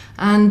chicken.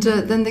 And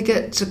then they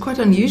get quite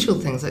unusual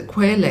things like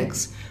quail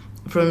eggs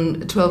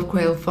from 12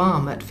 Quail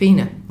Farm at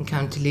Fina in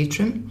County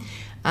Leitrim.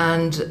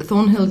 And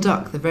Thornhill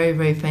Duck, the very,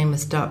 very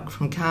famous duck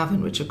from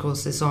Cavan, which of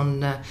course is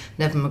on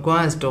Nevin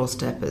Maguire's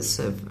doorstep as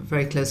a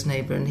very close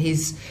neighbour, and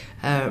he's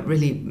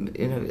really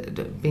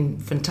been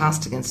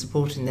fantastic in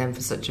supporting them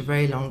for such a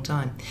very long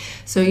time.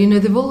 So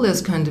they've all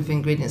those kind of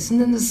ingredients, and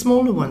then the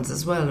smaller ones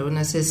as well. When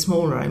I say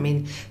smaller, I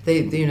mean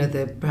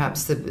they're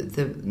perhaps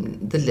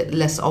the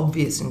less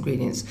obvious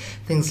ingredients,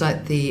 things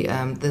like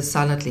the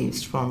salad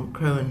leaves from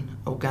Crowan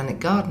Organic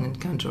Garden in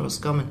County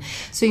Roscommon.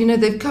 So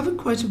they've covered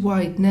quite a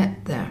wide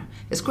net there.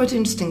 It's quite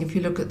interesting if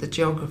you look at the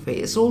geography.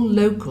 It's all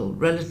local,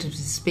 relatively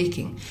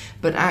speaking,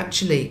 but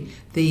actually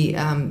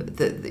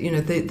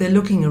they're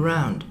looking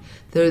around.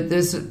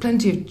 There's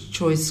plenty of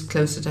choice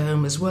closer to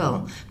home as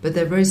well, but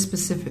they're very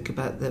specific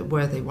about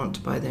where they want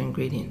to buy their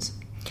ingredients.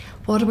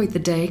 What about the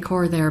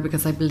decor there?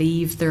 Because I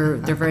believe they're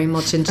very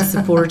much into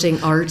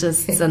supporting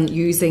artists and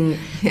using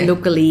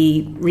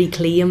locally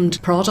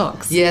reclaimed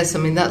products. Yes,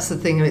 that's the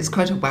thing. It's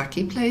quite a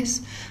wacky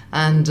place.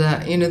 And,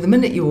 the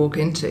minute you walk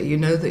into it, you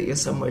know that you're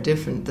somewhere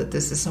different, that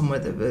this is somewhere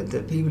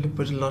that people have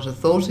put a lot of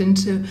thought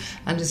into.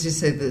 And as you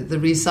say, the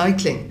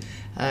recycling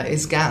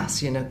is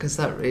gas, because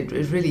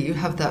it really, you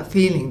have that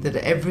feeling that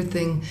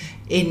everything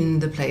in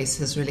the place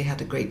has really had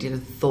a great deal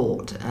of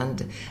thought,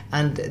 and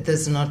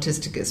there's an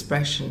artistic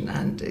expression,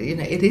 and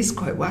it is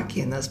quite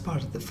wacky, and that's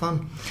part of the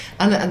fun.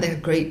 And they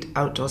have great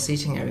outdoor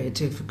seating area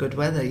too for good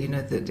weather,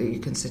 that you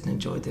can sit and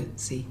enjoy the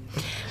sea.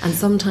 And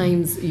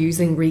sometimes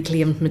using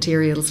reclaimed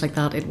materials like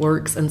that, it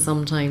works, and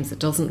sometimes it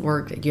doesn't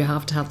work. You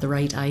have to have the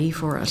right eye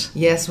for it.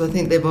 Yes, well, I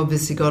think they've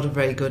obviously got a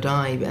very good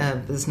eye.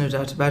 There's no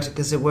doubt about it,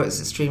 because it works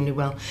extremely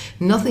well.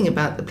 Nothing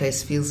about the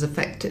place feels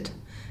affected.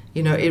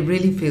 It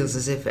really feels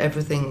as if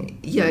everything,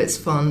 it's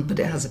fun, but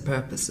it has a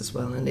purpose as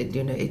well, and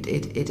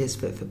it is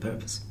fit for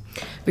purpose.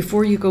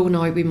 Before you go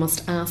now, we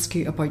must ask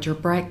you about your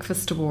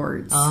breakfast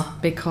awards,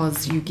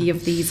 because you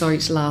gave these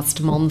out last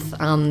month,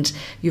 and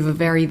you have a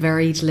very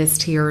varied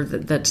list here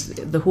that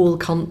the whole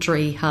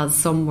country has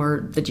somewhere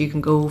that you can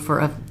go for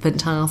a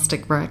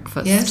fantastic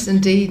breakfast. Yes,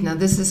 indeed. Now,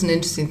 this is an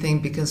interesting thing,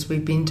 because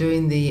we've been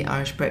doing the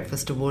Irish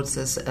Breakfast Awards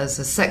as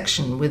a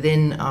section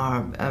within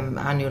our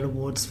annual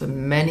awards for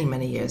many,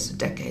 many years, for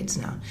decades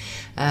now.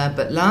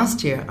 But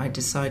last year, I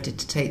decided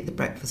to take the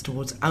Breakfast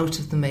Awards out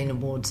of the main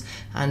awards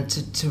and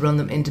to run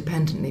them independently,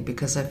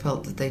 because I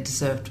felt that they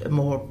deserved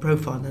more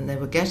profile than they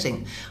were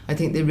getting. I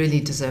think they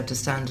really deserved a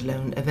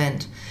standalone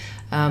event.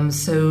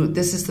 So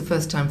this is the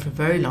first time for a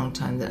very long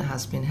time that it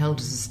has been held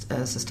as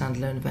a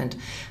standalone event.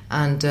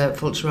 And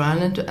Fulcher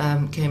Ireland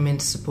came in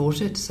to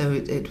support it. So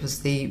it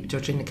was the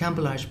Georgina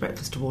Campbell Irish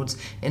Breakfast Awards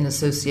in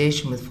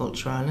association with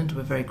Fulcher Ireland.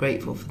 We're very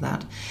grateful for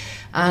that.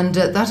 And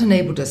that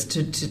enabled us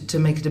to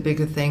make it a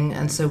bigger thing.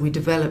 And so we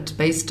developed,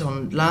 based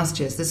on last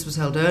year's, this was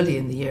held early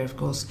in the year, of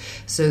course,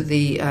 so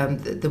the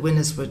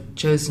winners were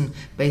chosen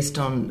based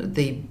on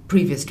the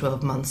previous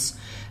 12 months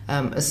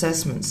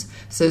assessments.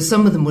 So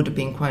some of them would have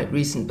been quite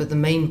recent, but the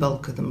main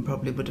bulk of them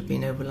probably would have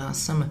been over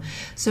last summer.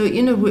 So, we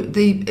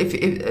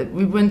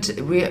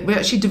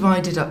actually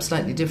divided up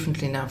slightly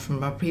differently now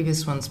from our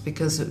previous ones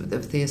because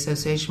of the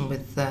association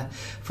with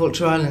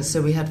Fulcher Island.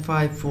 So we had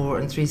 5, 4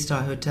 and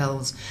 3-star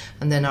hotels,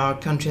 and then our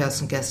country house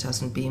and guest house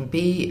and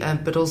B&B,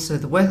 but also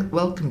the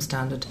welcome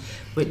standard,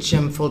 which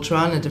Fulcher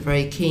Island are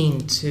very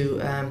keen to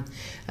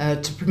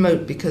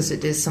promote because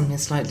it is something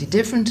slightly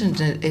different,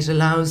 and it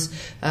allows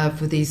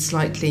for these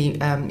slightly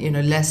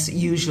less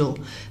usual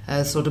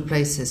sort of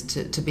places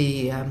to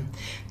be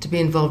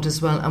involved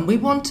as well. And we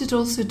wanted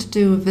also to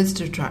do a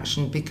visitor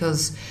attraction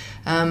because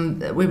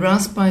we were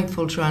asked by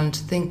Fulcher Island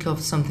to think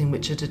of something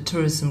which had a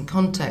tourism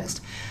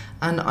context.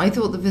 And I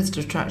thought the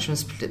visitor attraction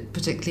was a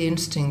particularly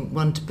interesting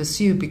one to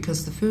pursue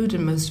because the food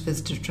in most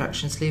visitor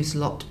attractions leaves a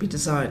lot to be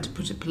desired, to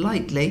put it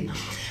politely.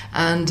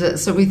 And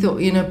so we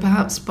thought,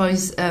 perhaps by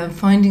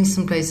finding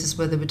some places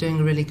where they were doing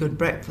a really good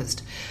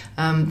breakfast,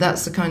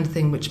 that's the kind of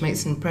thing which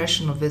makes an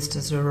impression of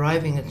visitors who are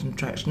arriving at an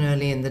attraction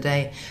early in the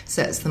day,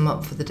 sets them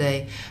up for the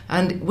day.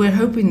 And we're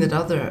hoping that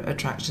other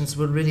attractions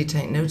will really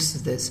take notice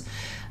of this.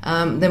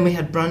 Then we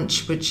had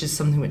brunch, which is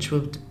something which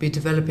we'll be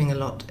developing a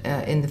lot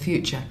in the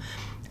future.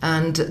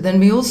 And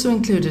then we also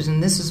included,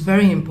 and this was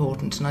very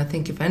important, and I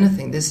think if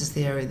anything this is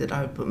the area that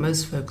I would put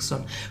most focus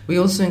on, we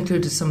also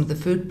included some of the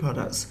food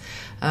products.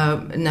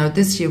 Now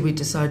this year we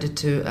decided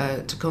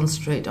to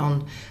concentrate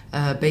on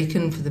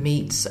bacon for the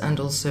meats, and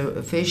also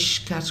a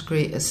fish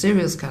category, a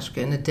cereals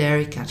category and a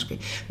dairy category.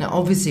 Now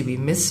obviously we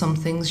missed some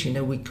things,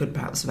 we could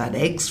perhaps have had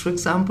eggs, for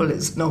example.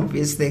 It's an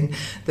obvious thing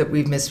that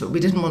we've missed, but we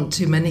didn't want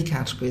too many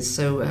categories,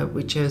 so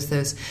we chose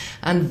those.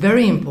 And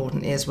very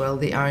importantly as well,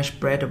 the Irish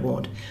Bread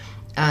Award.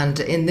 And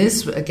in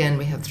this, again,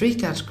 we have 3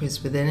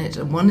 categories within it.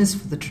 And one is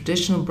for the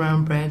traditional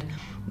brown bread.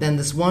 Then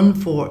there's one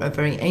for a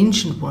very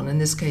ancient one. In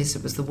this case,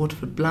 it was the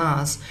Waterford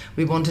Blas.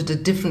 We wanted a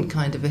different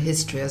kind of a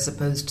history as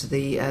opposed to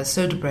the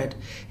soda bread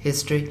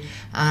history.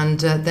 And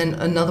then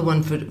another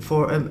one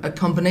for a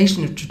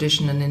combination of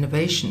tradition and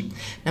innovation.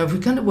 Now, if we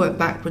kind of work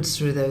backwards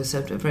through those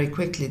very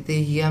quickly,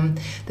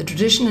 the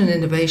tradition and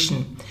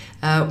innovation,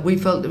 we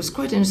felt it was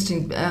quite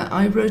interesting.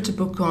 I wrote a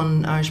book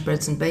on Irish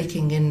breads and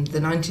baking in the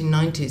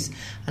 1990s.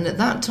 And at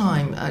that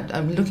time,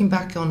 I'm looking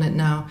back on it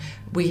now,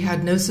 we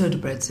had no soda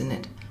breads in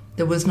it.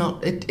 There was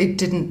not.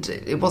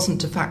 It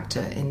wasn't a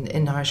factor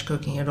in Irish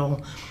cooking at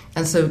all,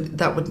 and so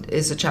that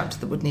is a chapter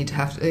that would need to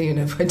have.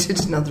 If I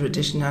did another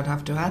edition, I'd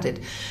have to add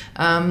it.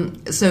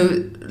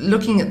 So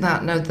looking at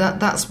that now,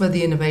 that's where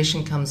the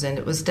innovation comes in.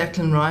 It was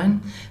Declan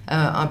Ryan,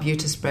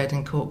 Arbutus Bread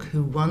in Cork,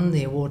 who won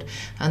the award,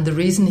 and the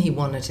reason he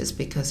won it is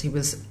because he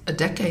was a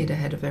decade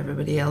ahead of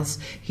everybody else.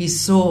 He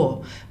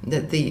saw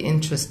that the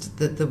interest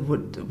that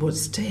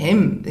was to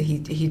him.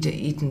 He'd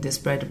eaten this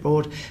bread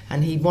abroad,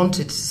 and he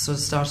wanted to sort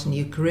of start a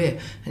new career.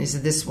 And he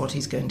said this is what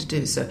he's going to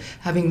do. So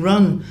having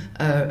run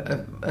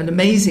an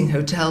amazing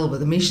hotel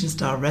with a Michelin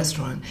star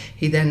restaurant,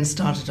 he then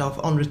started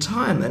off on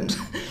retirement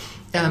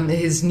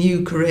his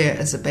new career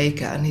as a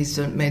baker, and he's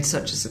made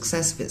such a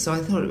success of it. So I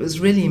thought it was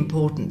really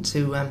important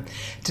to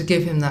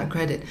give him that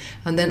credit.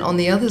 And then on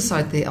the other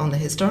side, on the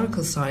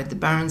historical side, the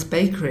Baron's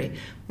Bakery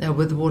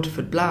with the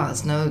Waterford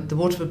Blas. Now, the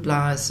Waterford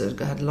Blas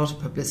had a lot of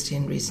publicity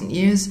in recent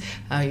years.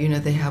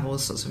 They have all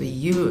sorts of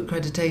EU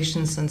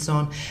accreditations and so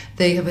on.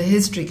 They have a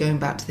history going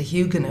back to the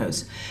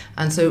Huguenots.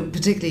 And so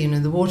particularly,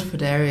 the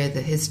Waterford area,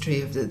 the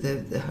history of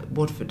the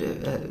Waterford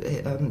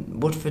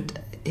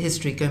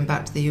history going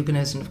back to the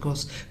Huguenots, and of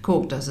course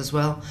Cork does as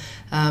well.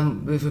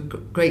 We have a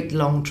great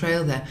long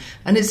trail there.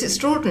 And it's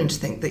extraordinary to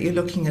think that you're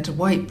looking at a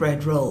white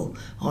bread roll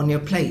on your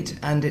plate,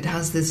 and it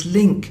has this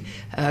link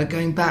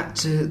going back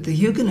to the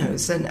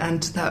Huguenots.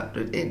 And that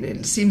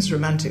it seems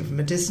romantic from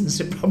a distance.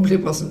 It probably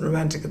wasn't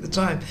romantic at the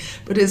time,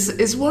 but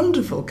it's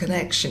wonderful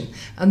connection.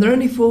 And there are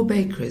only 4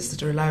 bakeries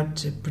that are allowed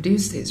to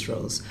produce these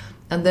rolls,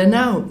 and they're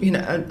now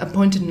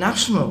appointed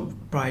national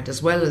pride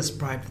as well as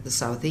pride for the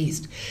South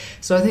East.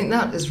 So I think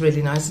that is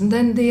really nice. And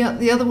then the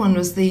other one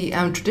was the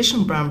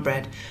traditional brown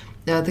bread.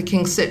 The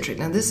King's Citric.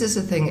 Now this is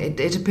a thing.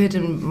 It appeared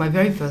in my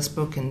very first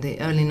book in the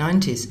early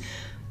 90s.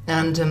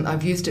 And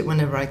I've used it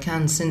whenever I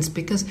can since,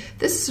 because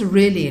this is a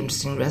really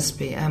interesting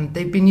recipe.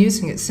 They've been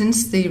using it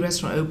since the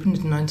restaurant opened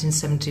in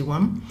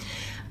 1971,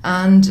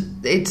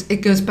 and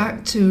it goes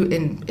back to,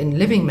 in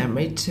living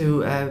memory,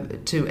 to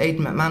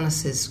Aidan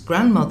McManus's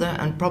grandmother,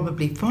 and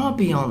probably far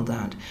beyond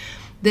that.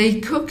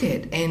 They cook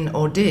it in,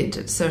 or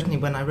did, certainly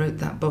when I wrote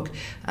that book,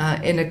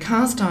 in a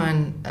cast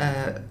iron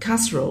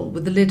casserole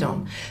with the lid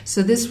on.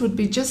 So this would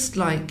be just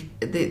like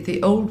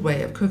the old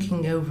way of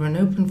cooking over an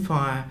open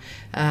fire,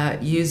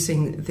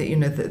 using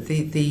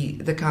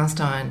the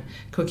cast iron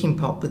cooking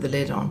pot with the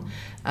lid on.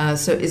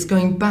 So it's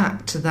going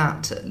back to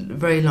that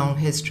very long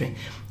history.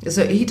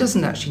 So he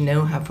doesn't actually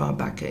know how far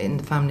back in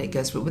the family it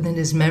goes, but within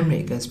his memory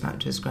it goes back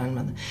to his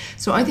grandmother.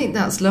 So I think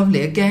that's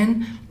lovely.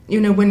 Again,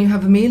 when you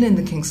have a meal in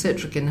the King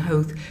Sihtric in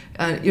Howth,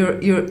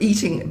 you're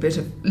eating a bit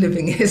of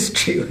living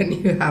history when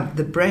you have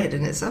the bread,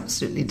 and it's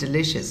absolutely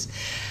delicious.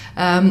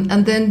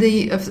 And then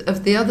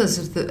of the others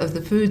of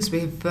the foods,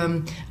 we have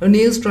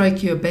O'Neill's Dry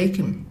Cure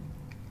Bacon.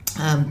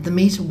 The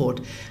Meat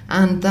Award,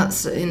 and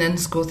that's in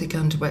Enniscorthy,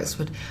 County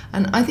Wexford.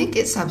 And I think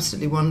it's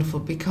absolutely wonderful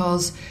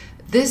because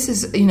this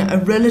is, a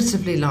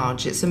relatively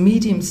large, it's a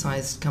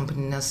medium-sized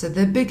company now, so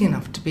they're big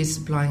enough to be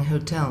supplying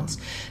hotels.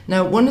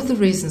 Now, one of the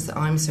reasons that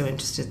I'm so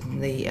interested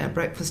in the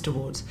Breakfast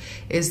Awards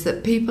is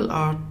that people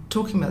are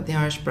talking about the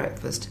Irish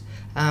breakfast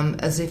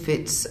as if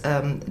it's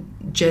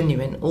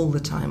genuine all the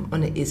time,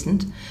 when it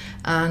isn't.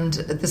 And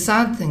the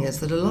sad thing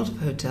is that a lot of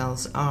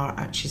hotels are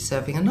actually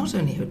serving, and not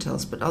only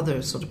hotels but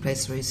other sort of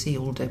places where you see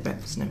all day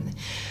breakfast and everything,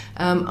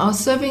 are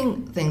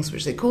serving things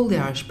which they call the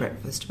Irish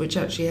breakfast, which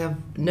actually have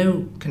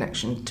no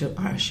connection to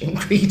Irish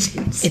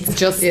ingredients. It's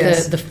just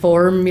the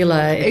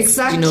formula. It's,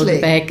 exactly.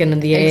 The bacon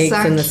and the eggs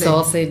and the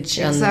sausage.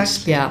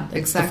 Exactly. And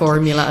it's the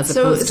formula as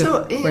opposed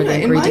to where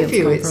the ingredients in my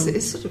view, come from.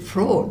 It's sort of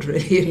fraud,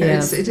 really.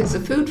 It is a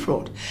food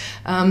fraud.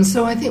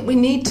 So I think we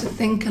need to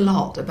think a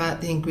lot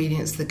about the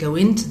ingredients that go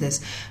into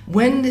this.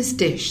 When this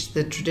dish,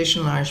 the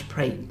traditional Irish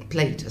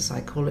plate, as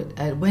I call it,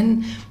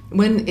 when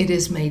it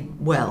is made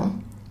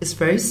well, it's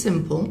very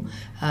simple.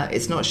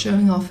 It's not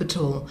showing off at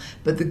all.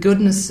 But the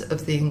goodness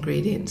of the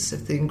ingredients,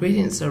 if the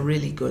ingredients are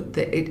really good,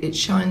 it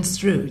shines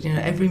through.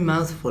 Every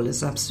mouthful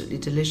is absolutely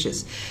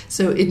delicious.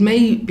 So it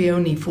may be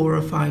only 4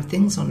 or 5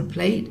 things on a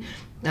plate,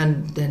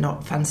 and they're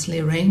not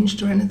fancily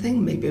arranged or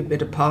anything, maybe a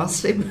bit of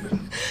parsley.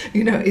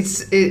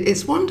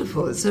 It's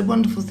wonderful. It's a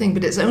wonderful thing,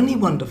 but it's only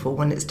wonderful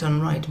when it's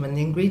done right, when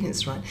the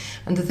ingredients are right.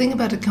 And the thing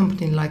about a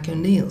company like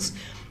O'Neill's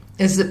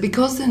is that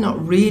because they're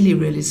not really,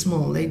 really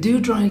small, they do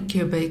dry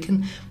cure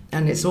bacon,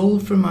 and it's all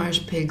from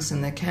Irish pigs,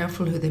 and they're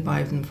careful who they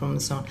buy them from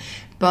and so on.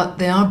 But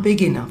they are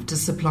big enough to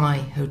supply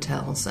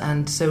hotels,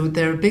 and so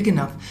they're big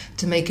enough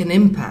to make an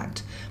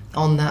impact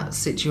on that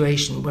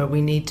situation where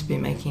we need to be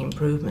making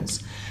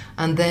improvements.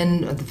 And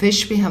then the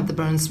fish, we have the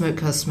Burren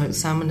Smokehouse smoked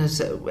salmon.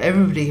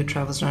 Everybody who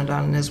travels around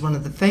Ireland knows one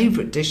of the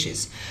favourite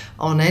dishes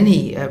on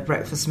any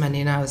breakfast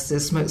menu now is the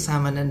smoked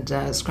salmon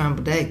and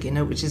scrambled egg,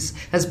 which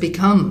has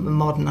become a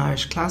modern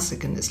Irish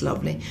classic, and it's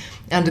lovely.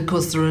 And of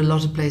course there are a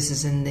lot of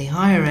places in the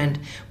higher end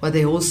where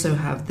they also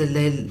have, they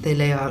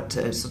lay out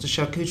sort of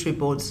charcuterie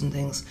boards and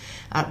things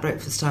at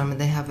breakfast time,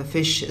 and they have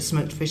a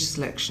smoked fish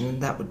selection,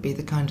 and that would be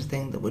the kind of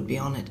thing that would be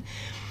on it.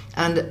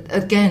 And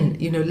again,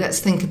 let's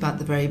think about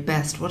the very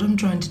best. What I'm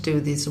trying to do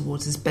with these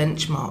awards is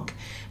benchmark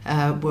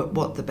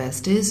what the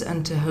best is,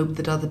 and to hope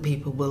that other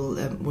people will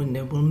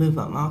move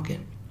up market.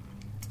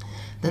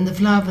 Then the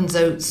Flavins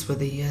Oats were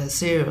the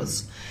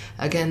cereals.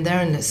 Again,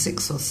 they're in their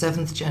 6th or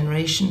 7th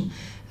generation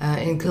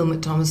in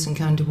Kilmacthomas in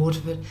County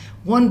Waterford.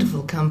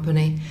 Wonderful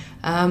company.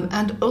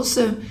 And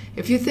also,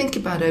 if you think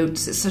about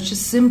oats, it's such a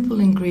simple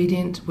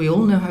ingredient. We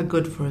all know how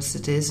good for us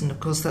it is. And of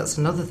course, that's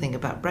another thing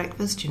about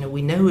breakfast.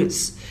 We know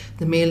it's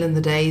the meal in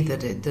the day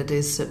that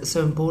is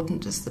so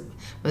important. It's the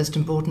most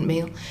important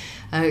meal.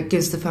 It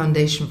gives the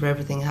foundation for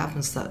everything that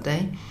happens that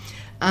day.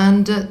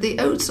 And the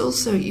oats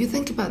also, you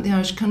think about the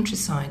Irish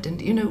countryside,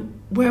 and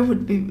where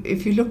would be,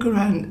 if you look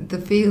around the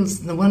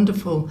fields and the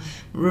wonderful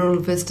rural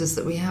vistas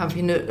that we have,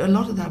 a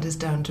lot of that is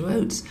down to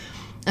oats.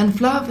 And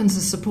Flavins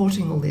are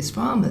supporting all these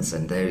farmers,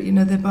 and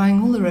they're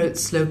buying all their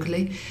oats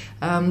locally.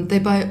 They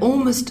buy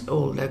almost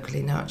all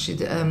locally now.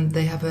 Actually,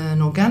 they have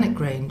an organic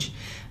range,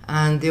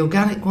 and the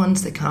organic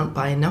ones they can't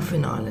buy enough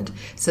in Ireland,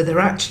 so they're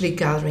actually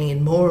gathering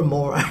in more and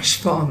more Irish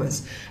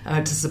farmers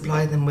to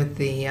supply them with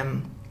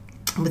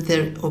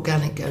their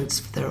organic oats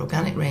for their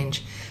organic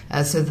range,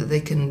 so that they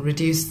can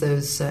reduce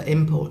those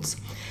imports.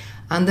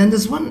 And then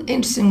there's one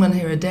interesting one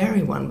here, a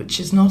dairy one, which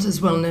is not as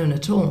well known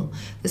at all.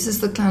 This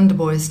is the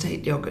Clandeboy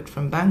Estate yoghurt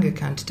from Bangor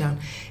County Down.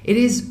 It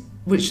is,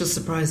 which will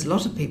surprise a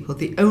lot of people,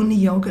 the only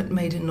yoghurt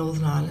made in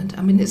Northern Ireland.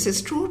 I mean, it's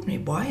extraordinary.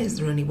 Why is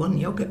there only one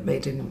yoghurt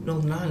made in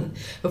Northern Ireland?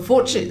 But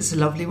fortunately, it's a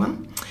lovely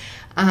one.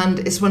 And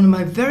it's one of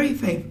my very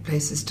favourite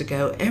places to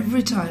go.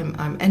 Every time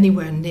I'm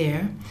anywhere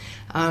near,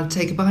 I'll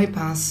take a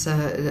bypass,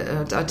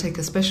 I'll take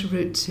a special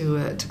route to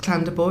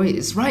Clandeboy.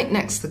 It's right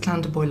next to the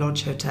Clandeboy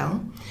Lodge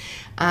Hotel.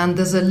 And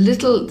there's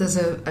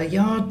a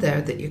yard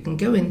there that you can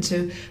go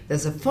into.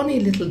 There's a funny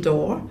little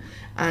door,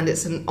 and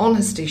it's an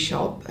honesty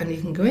shop, and you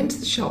can go into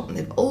the shop, and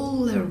they've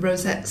all their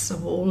rosettes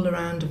of all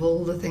around of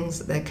all the things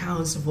that their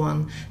cows have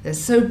won. They're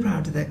so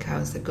proud of their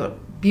cows. They've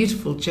got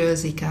beautiful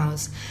Jersey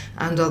cows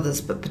and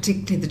others, but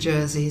particularly the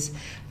Jerseys,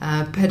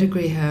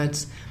 pedigree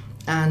herds.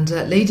 And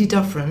Lady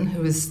Dufferin,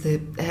 who is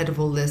the head of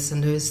all this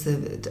and who is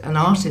an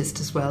artist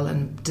as well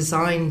and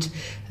designed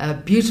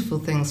beautiful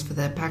things for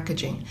their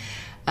packaging,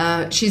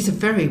 she's a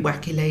very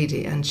wacky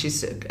lady and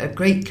she's a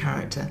great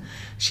character.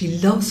 She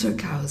loves her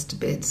cows to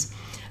bits,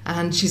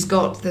 and she's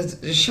got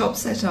the shop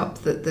set up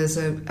that there's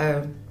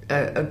a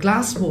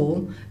glass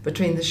wall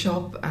between the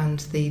shop and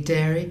the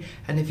dairy,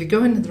 and if you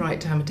go in at the right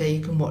time of day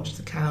you can watch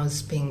the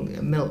cows being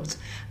milked,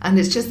 and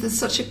it's just there's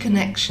such a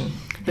connection.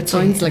 It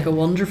sounds like a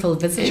wonderful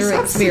visitor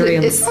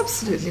experience. It's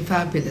absolutely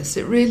fabulous,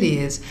 it really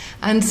is.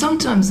 And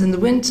sometimes in the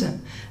winter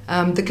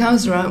the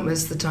cows are out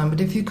most of the time,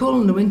 but if you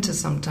call in the winter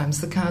sometimes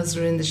the cows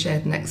are in the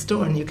shed next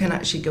door and you can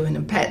actually go in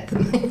and pet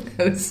them.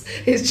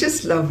 It's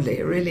just lovely,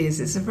 it really is.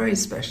 It's a very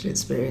special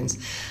experience,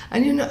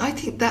 and I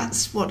think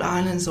that's what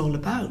Ireland's all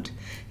about.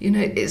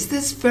 It's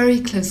this very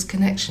close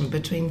connection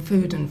between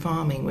food and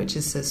farming which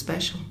is so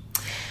special.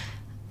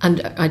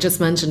 And I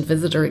just mentioned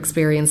visitor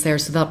experience there,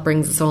 so that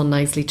brings us on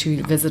nicely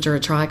to visitor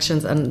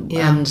attractions and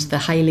the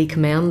highly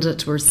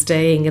commended. We're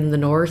staying in the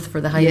north for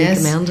the highly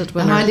commended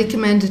winner. The highly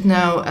commended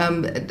now.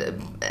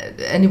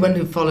 Anyone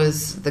who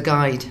follows the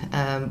guide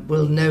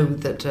will know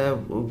that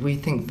we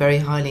think very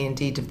highly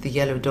indeed of the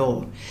Yellow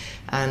Door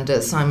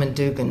and Simon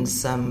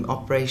Dugan's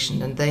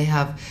operation, and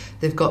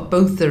they've got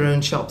both their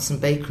own shops and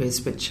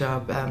bakeries, which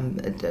are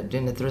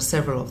there are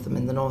several of them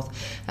in the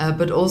north,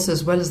 but also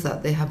as well as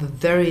that they have a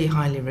very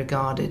highly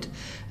regarded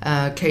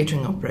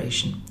catering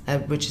operation,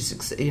 which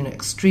is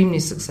extremely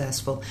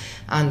successful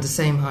and the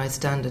same high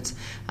standards.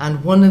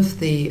 And one of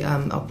the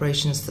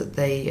operations that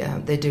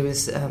they do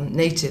is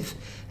Native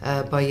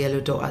by Yellow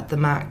Door at the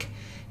Mac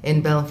in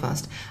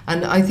Belfast.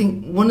 And I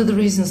think one of the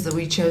reasons that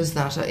we chose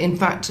that, in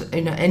fact,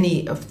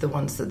 any of the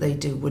ones that they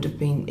do would have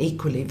been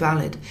equally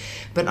valid,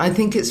 but I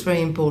think it's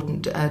very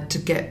important to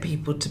get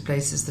people to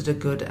places that are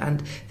good,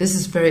 and this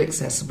is very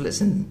accessible.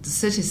 It's in the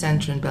city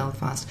centre in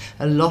Belfast.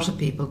 A lot of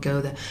people go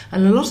there,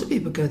 and a lot of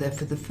people go there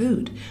for the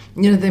food.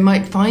 They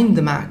might find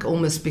the Mac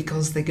almost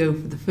because they go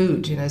for the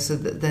food, so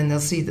that then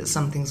they'll see that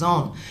something's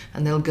on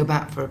and they'll go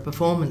back for a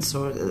performance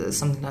or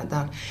something like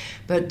that.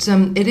 But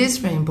it is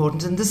very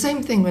important, and the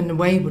same thing when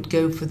Away would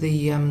go for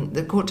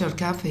the Courtyard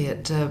Cafe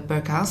at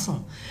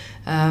Burghcastle.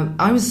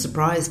 I was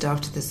surprised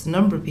after this. A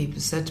number of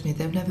people said to me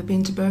they've never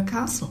been to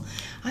Burghcastle.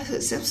 I thought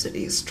it's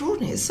absolutely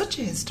extraordinary. It's such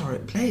a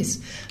historic place,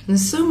 and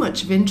there's so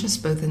much of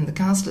interest both in the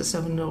castle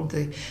itself and all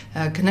the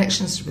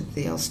connections with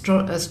the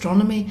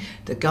astronomy,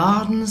 the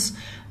gardens,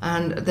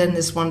 and then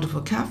this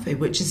wonderful cafe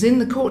which is in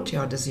the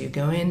courtyard as you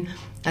go in,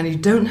 and you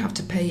don't have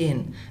to pay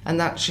in. And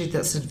actually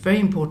that's a very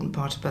important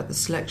part about the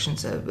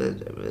selections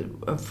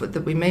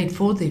that we made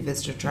for the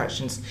visitor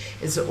attractions,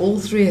 is that all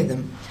three of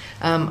them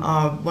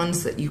are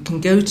ones that you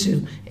can go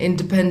to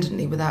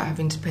independently without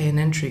having to pay an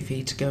entry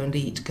fee to go and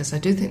eat, because I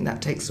do think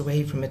that takes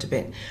away from it a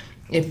bit.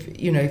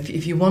 If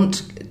you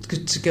want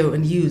to go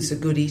and use a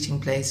good eating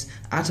place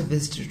at a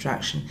visitor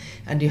attraction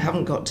and you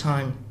haven't got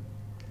time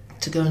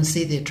to go and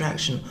see the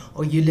attraction,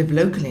 or you live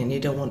locally and you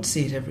don't want to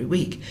see it every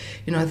week,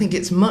 I think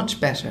it's much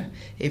better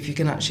if you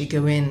can actually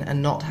go in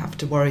and not have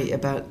to worry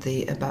about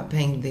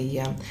paying the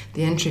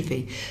entry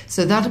fee.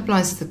 So that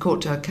applies to the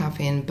Courtyard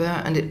Cafe in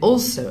Burr, and it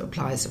also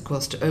applies, of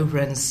course, to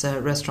Overend's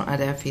restaurant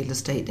at Airfield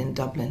Estate in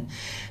Dublin.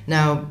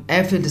 Now,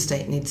 Airfield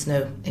Estate needs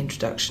no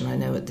introduction, I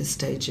know at this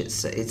stage.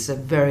 It's a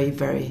very,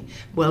 very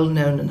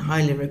well-known and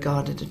highly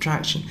regarded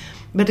attraction.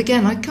 But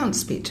again, I can't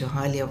speak too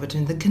highly of it,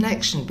 and the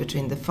connection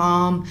between the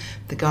farm,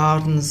 the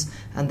gardens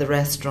and the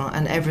restaurant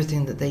and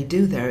everything that they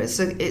do there. It's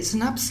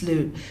an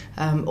absolute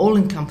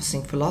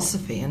all-encompassing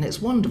philosophy, and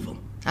it's wonderful.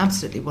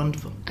 Absolutely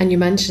wonderful. And you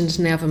mentioned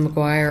Nevin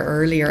Maguire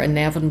earlier, and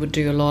Nevin would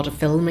do a lot of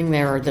filming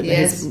there.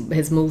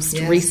 His most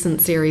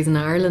recent series in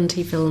Ireland,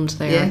 he filmed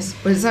there. Yes,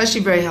 but it's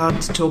actually very hard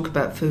to talk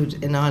about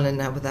food in Ireland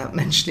now without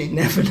mentioning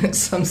Nevin at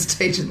some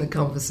stage in the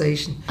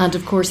conversation. And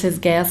of course his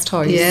guest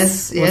house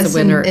was a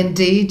winner.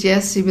 Indeed,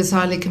 yes, he was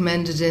highly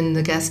commended in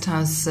the guest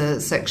house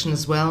section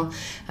as well.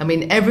 I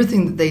mean,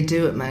 everything that they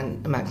do at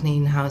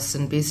Macneen House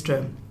and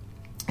Bistro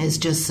is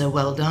just so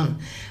well done.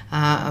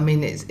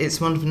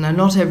 It's wonderful. Now,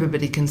 not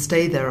everybody can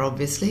stay there,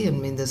 obviously.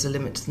 There's a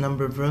limit to the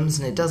number of rooms,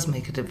 and it does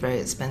make it a very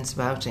expensive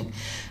outing.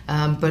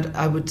 But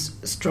I would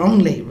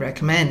strongly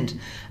recommend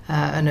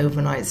an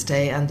overnight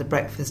stay, and the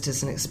breakfast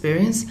is an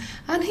experience.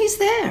 And he's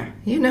there,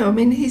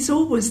 he's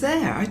always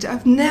there.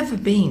 I've never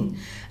been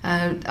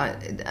and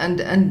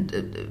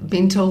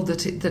been told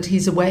that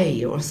he's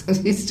away, or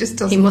he's just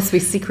doesn't. He must be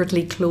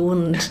secretly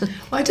cloned.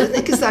 I don't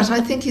think it's that.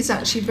 I think he's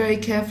actually very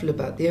careful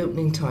about the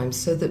opening times,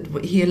 so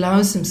that he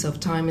allows himself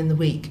time in the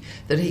week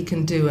that he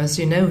can do. As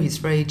you know, he's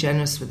very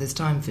generous with his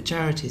time for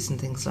charities and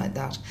things like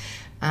that.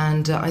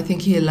 And I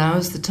think he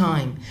allows the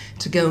time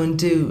to go and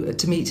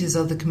to meet his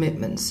other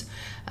commitments,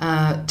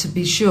 to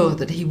be sure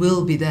that he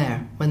will be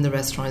there when the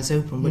restaurant is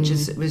open, which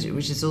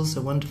is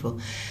also wonderful.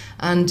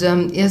 And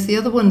yes, the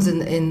other ones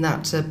in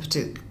that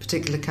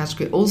particular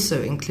category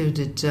also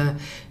included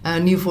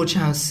New Forge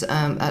House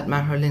at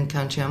Magherlin,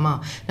 County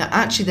Armagh. Now,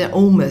 actually, they're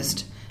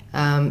almost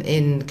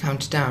in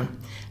County Down.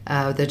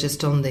 They're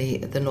just on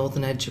the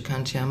northern edge of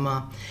County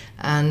Armagh.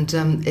 And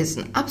it's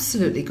an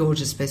absolutely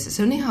gorgeous place. It's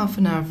only half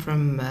an hour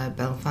from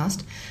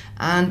Belfast.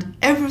 And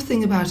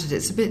everything about it,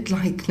 it's a bit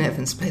like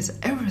Nevin's place.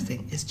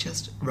 Everything is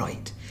just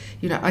right.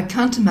 I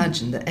can't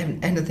imagine that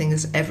anything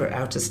is ever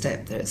out of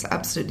step there. It's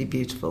absolutely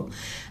beautiful.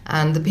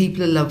 And the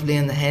people are lovely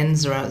and the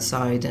hens are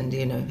outside and,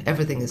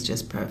 everything is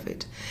just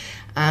perfect.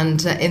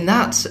 And in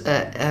that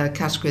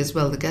category as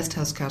well, the guest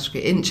house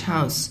category, Inch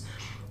House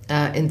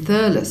in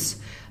Thurles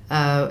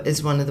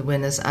is one of the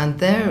winners, and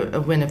they're a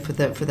winner for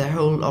their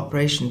whole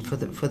operation for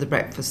the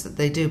breakfast that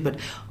they do. But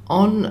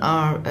on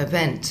our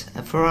event,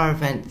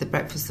 the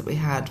breakfast that we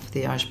had for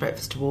the Irish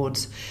Breakfast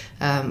Awards,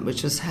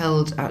 which was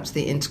held at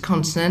the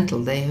Intercontinental,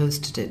 they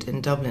hosted it in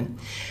Dublin.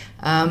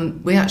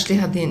 We actually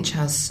had the Inch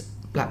House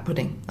black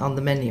pudding on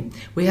the menu.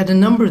 We had a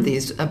number of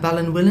these.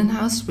 Ballinwillen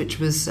House, which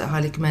was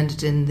highly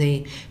commended in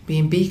the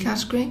B&B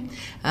category.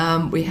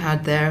 We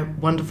had their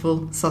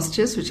wonderful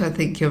sausages, which I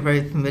think you're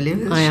very familiar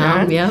with,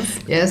 Sharon. Am, yes.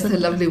 Yes, the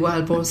lovely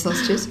wild boar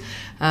sausages.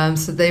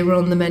 So they were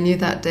on the menu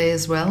that day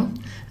as well.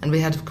 And we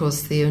had, of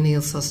course, the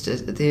O'Neill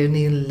sausage, the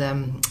O'Neill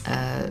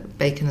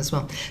bacon as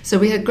well. So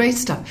we had great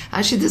stuff.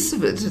 Actually, this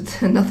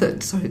is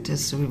another, so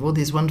we have all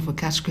these wonderful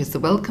categories.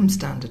 The Welcome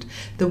Standard.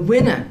 The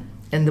winner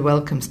in the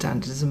Welcome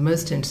Standard is a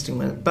most interesting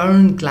one.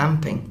 Burn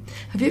Glamping.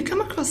 Have you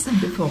come across them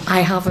before? I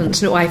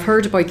haven't. No, I've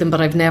heard about them,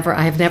 but I have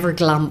never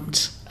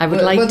glamped. I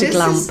would like to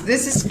glamp.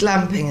 This is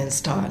glamping in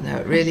style now.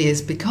 It really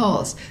is,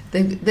 because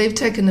they've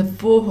taken a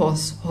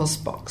 4-horse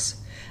box,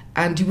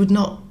 and you would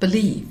not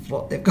believe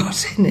what they've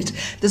got in it.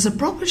 There's a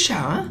proper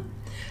shower.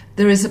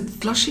 There is a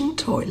flushing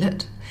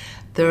toilet.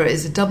 There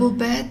is a double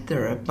bed.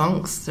 There are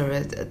bunks.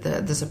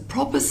 There's a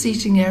proper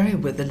seating area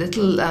with a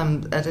little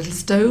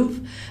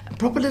stove, a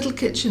proper little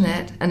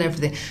kitchenette, and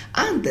everything.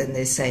 And then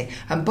they say,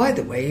 and by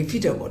the way, if you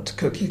don't want to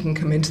cook, you can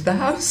come into the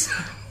house.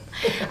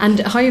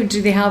 And how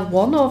do they have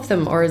one of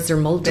them, or is there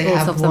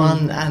multiples of them? They have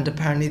one, and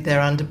apparently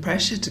they're under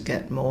pressure to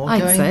get more.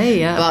 I'd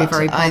say, yeah, it'd be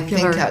very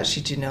popular. I think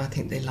actually, I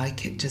think they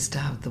like it just to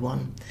have the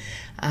one,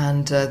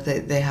 and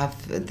they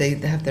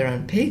have their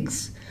own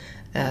pigs.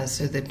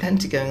 So they've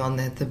plenty going on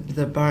there,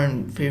 the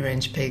Burn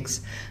free-range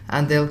pigs,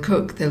 and they'll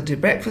cook, they'll do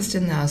breakfast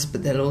in the house,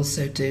 but they'll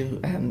also do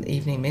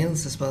evening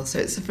meals as well. So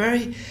it's a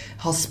very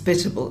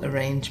hospitable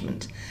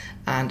arrangement,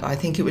 and I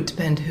think it would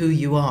depend who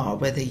you are,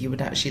 whether you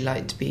would actually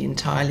like to be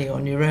entirely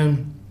on your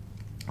own.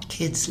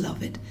 Kids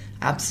love it,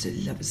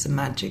 absolutely love it. It's a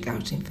magic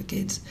outing for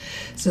kids.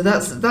 So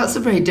that's a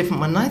very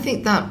different one. And I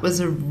think that was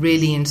a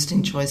really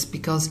interesting choice,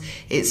 because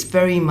it's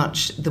very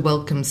much the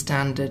Welcome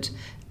Standard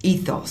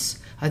ethos.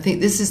 I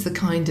think this is the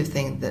kind of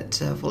thing that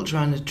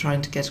Voltran are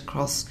trying to get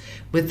across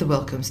with the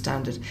Welcome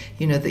Standard.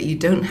 That you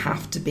don't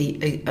have to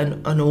be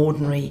an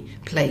ordinary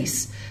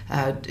place,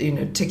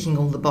 ticking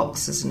all the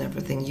boxes and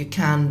everything. You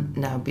can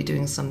now be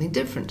doing something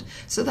different.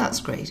 So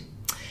that's great.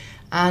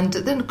 And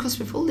then, of course,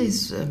 we've all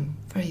these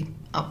very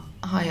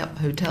high up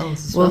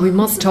hotels as well. Well, we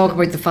must talk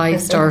about the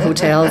 5-star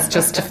hotels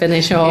just to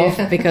finish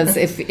off, because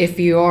if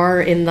you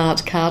are in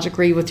that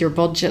category with your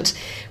budget,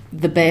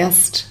 the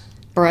best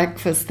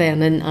breakfast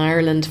then in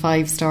Ireland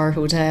 5-star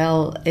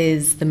hotel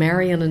is the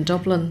Merrion in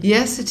Dublin.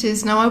 Yes, it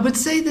is. Now, I would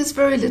say there's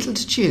very little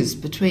to choose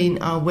between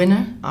our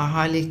winner,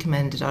 our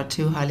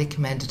two highly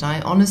commended. I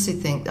honestly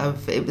think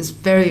it was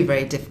very,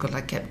 very difficult.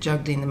 I kept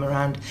juggling them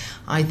around.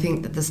 I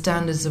think that the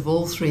standards of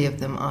all three of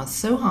them are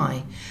so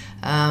high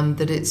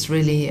that it's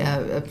really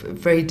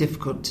very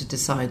difficult to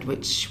decide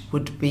which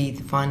would be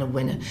the final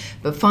winner.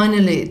 But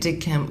finally it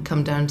did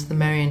come down to the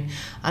Merrion,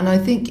 and I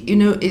think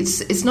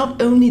it's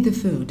not only the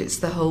food, it's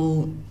the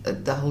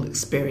whole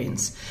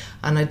experience.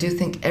 And I do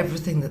think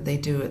everything that they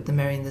do at the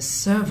Merrion, the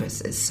service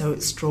is so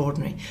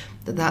extraordinary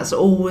that's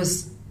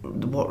always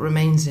what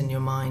remains in your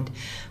mind.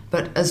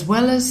 But as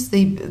well as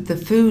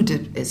the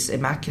food is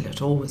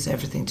immaculate, always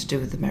everything to do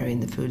with the Merrion,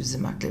 the food is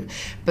immaculate.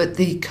 But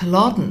the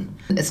Culloden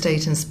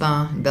Estate and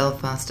Spa in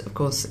Belfast, of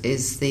course,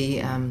 is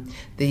the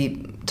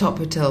top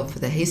hotel for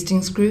the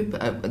Hastings Group.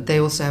 They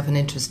also have an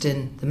interest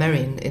in the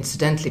Merrion,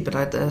 incidentally,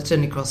 but that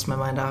only crossed my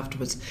mind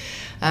afterwards.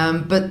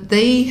 But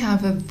they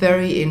have a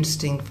very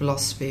interesting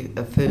philosophy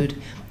of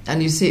food.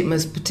 And you see it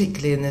most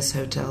particularly in this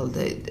hotel.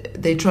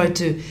 They try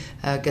to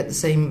get the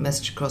same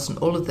message across in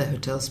all of their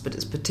hotels, but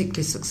it's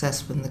particularly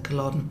successful in the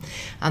Culloden.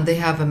 And they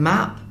have a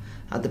map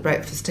at the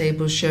breakfast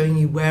table showing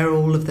you where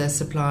all of their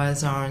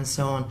suppliers are and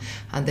so on.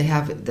 And they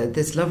have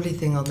this lovely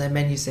thing on their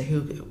menu, say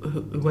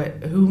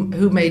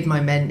who made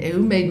my menu,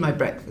 who made my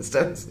breakfast,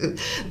 the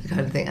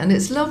kind of thing. And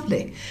it's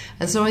lovely.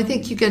 And so I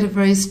think you get a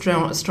very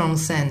strong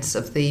sense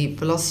of the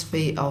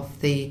philosophy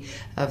of the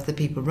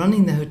people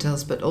running the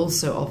hotels, but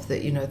also of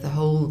the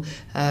whole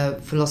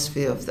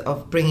philosophy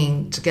of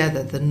bringing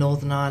together the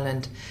Northern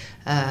Ireland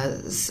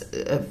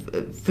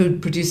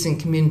food producing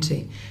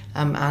community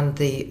and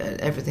the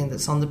everything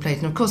that's on the plate.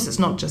 And of course it's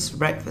not just for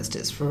breakfast,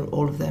 it's for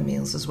all of their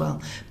meals as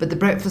well, but the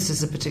breakfast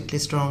is a particularly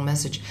strong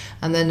message.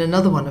 And then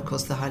another one, of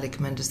course, the highly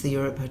commended, is the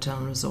Europe Hotel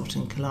and Resort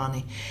in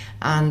Killarney.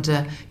 And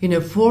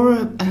for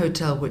a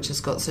hotel which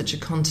has got such a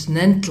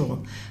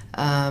continental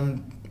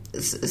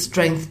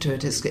strength to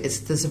it.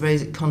 There's a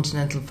very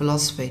continental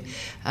philosophy.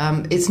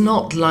 It's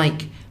not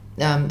like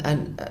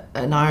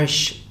an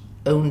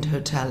Irish-owned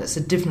hotel. It's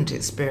a different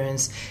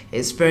experience.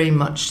 It's very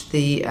much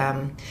the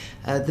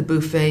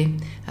buffet.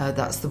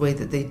 That's the way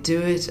that they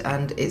do it,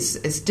 and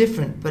it's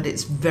different, but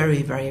it's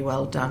very, very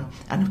well done.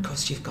 And of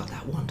course, you've got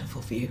that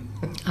wonderful view.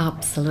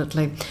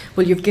 Absolutely.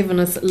 Well, you've given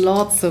us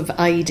lots of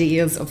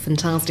ideas of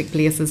fantastic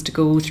places to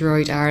go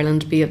throughout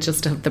Ireland, be it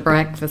just to have the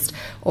breakfast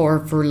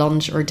or for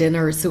lunch or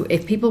dinner. So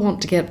if people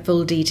want to get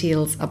full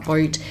details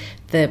about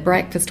the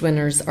breakfast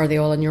winners, are they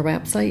all on your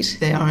website?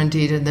 They are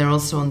indeed, and they're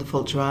also on the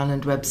Fulcher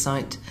Island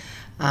website.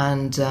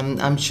 And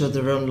I'm sure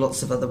there are on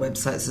lots of other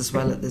websites as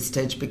well at this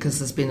stage, because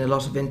there's been a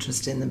lot of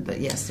interest in them. But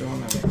yes, they're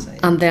on our website.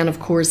 And then, of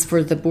course,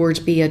 for the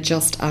Bord Bia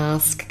Just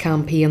Ask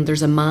campaign,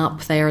 there's a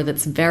map there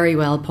that's very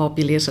well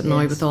populated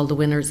now with all the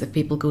winners if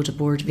people go to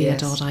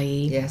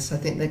boardbia.ie. Yes, I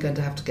think they're going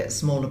to have to get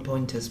smaller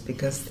pointers,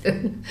 because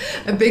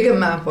a bigger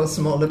map or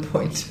smaller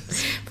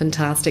pointers.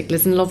 Fantastic.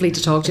 Listen, lovely to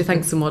talk to you.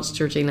 Thanks so much,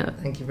 Georgina.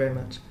 Thank you very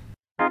much.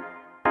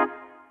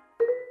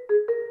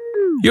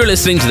 You're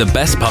listening to The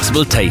Best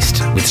Possible Taste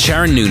with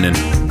Sharon Noonan.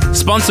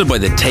 Sponsored by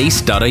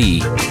thetaste.ie.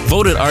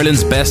 Voted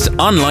Ireland's best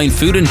online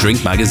food and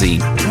drink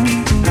magazine.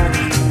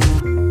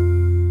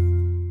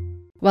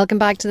 Welcome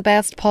back to The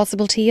Best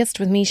Possible Taste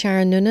with me,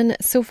 Sharon Noonan.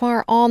 So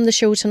far on the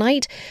show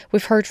tonight,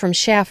 we've heard from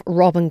Chef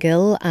Robin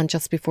Gill, and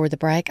just before the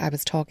break I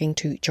was talking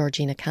to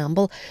Georgina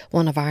Campbell,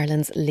 one of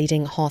Ireland's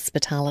leading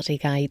hospitality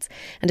guides.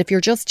 And if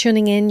you're just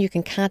tuning in, you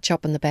can catch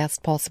up on The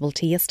Best Possible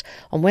Taste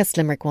on West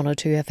Limerick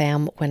 102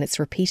 FM when it's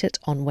repeated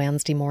on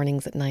Wednesday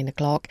mornings at 9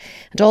 o'clock.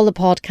 And all the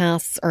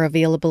podcasts are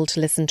available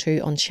to listen to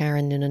on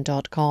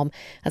SharonNoonan.com,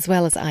 as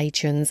well as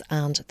iTunes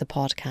and the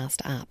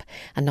podcast app.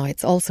 And now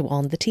it's also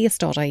on the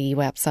taste.ie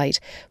website,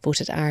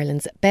 voted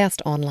Ireland's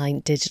best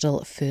online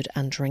digital food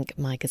and drink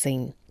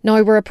magazine.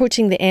 Now, we're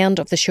approaching the end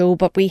of the show,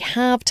 but we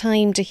have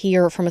time to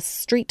hear from a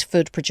street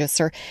food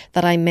producer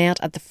that I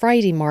met at the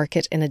Friday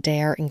market in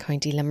Adare in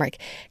County Limerick.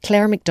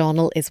 Claire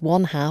McDonnell is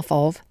one half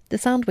of the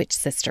Sandwich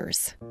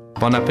Sisters.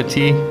 Bon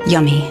appetit.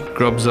 Yummy.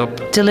 Grubs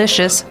up.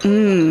 Delicious.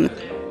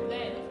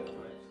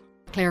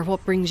 Claire,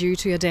 what brings you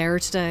to Adare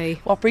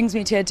today? What brings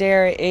me to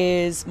Adare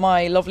is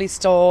my lovely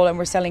stall, and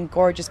we're selling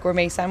gorgeous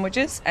gourmet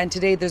sandwiches. And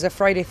today there's a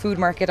Friday food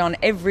market on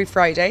every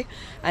Friday,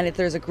 and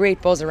there's a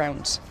great buzz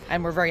around,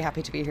 and we're very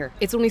happy to be here.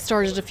 It's only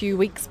started a few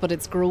weeks, but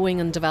it's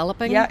growing and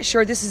developing. Yeah,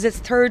 sure. This is its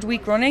third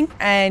week running,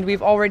 and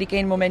we've already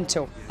gained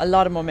memento, a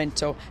lot of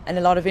memento, and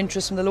a lot of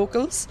interest from the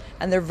locals,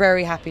 and they're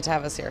very happy to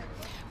have us here.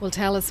 Well,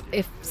 tell us,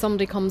 if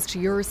somebody comes to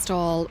your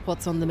stall,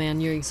 what's on the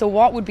menu? So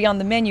what would be on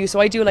the menu?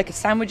 So I do like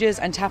sandwiches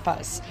and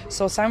tapas.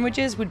 So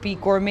sandwiches would be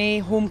gourmet,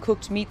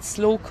 home-cooked meats,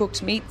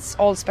 slow-cooked meats,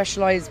 all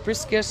specialised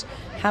brisket,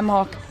 ham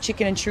hock,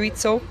 chicken and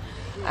chorizo,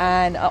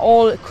 and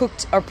all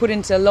cooked or put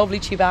into lovely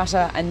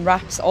ciabatta and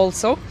wraps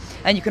also.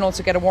 And you can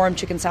also get a warm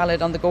chicken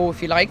salad on the go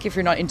if you like, if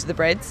you're not into the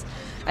breads.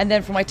 And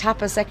then for my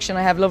tapas section,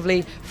 I have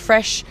lovely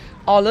fresh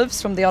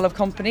olives from the Olive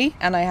Company,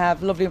 and I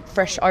have lovely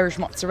fresh Irish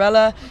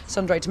mozzarella,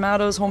 sun-dried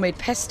tomatoes, homemade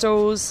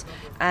pestos,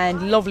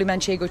 and lovely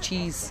manchego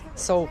cheese.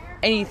 So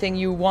anything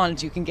you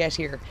want, you can get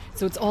here.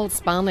 So it's all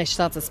Spanish.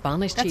 That's a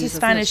Spanish cheese. That's a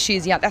Spanish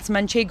cheese, yeah. That's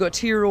manchego, a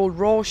 2-year-old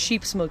raw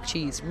sheep's milk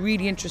cheese.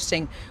 Really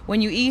interesting.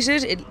 When you eat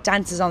it, it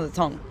dances on the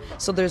tongue.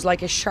 So there's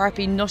like a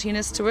sharpy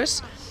nuttiness to it,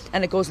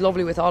 and it goes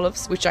lovely with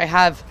olives, which I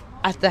have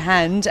at the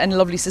hand, and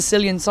lovely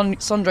Sicilian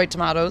sun-dried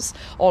tomatoes,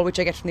 all which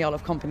I get from the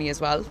Olive Company as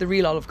well, the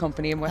real Olive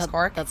Company in West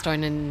Cork. That's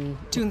down in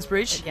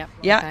Toonsbridge.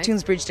 Yeah, okay.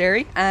 Toonsbridge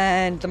Dairy.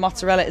 And the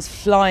mozzarella is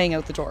flying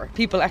out the door.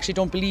 People actually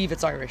don't believe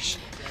it's Irish.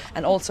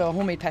 And also a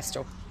homemade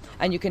pesto.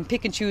 And you can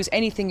pick and choose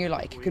anything you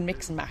like. You can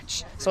mix and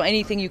match. So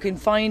anything you can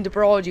find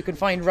abroad, you can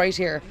find right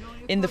here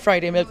in the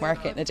Friday Milk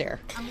Market in Adare.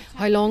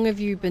 How long have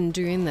you been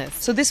doing this?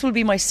 So this will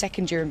be my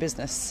second year in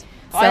business.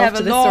 I have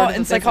a law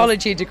and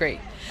psychology degree.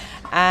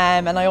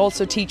 And I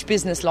also teach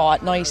business law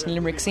at night in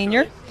Limerick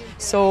Senior.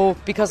 So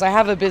because I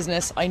have a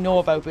business, I know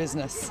about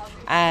business.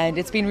 And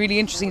it's been really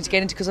interesting to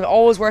get into, because I've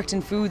always worked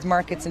in food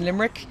markets in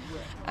Limerick.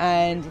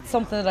 And it's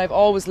something that I've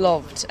always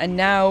loved. And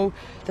now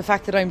the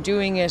fact that I'm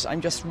doing it, I'm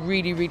just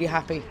really, really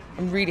happy.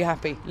 I'm really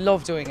happy.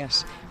 Love doing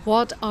it.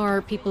 What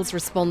are people's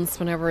response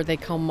whenever they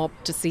come up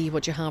to see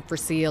what you have for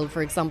sale?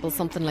 For example,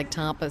 something like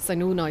tapas. I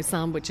know now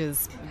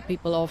sandwiches,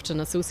 people often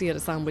associate a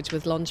sandwich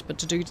with lunch, but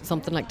to do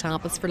something like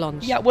tapas for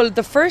lunch. Yeah, well,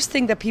 the first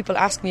thing that people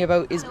ask me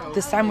about is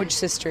the Sandwich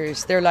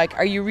Sisters. They're like,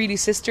 are you really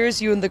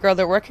sisters, you and the girl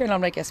that work here? And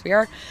I'm like, yes, we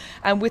are.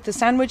 And with the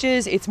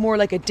sandwiches, it's more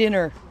like a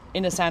dinner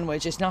in a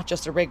sandwich. It's not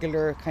just a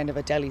regular kind of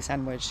a deli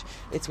sandwich.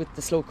 It's with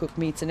the slow cooked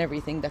meats and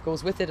everything that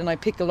goes with it. And I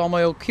pickle all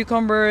my own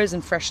cucumbers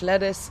and fresh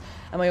lettuce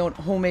and my own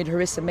homemade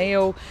harissa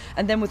mayo.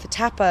 And then with the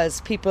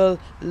tapas, people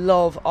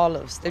love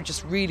olives. They're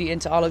just really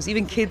into olives.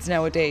 Even kids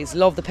nowadays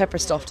love the pepper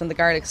stuffed and the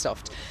garlic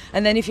stuffed.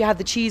 And then if you have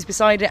the cheese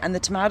beside it and the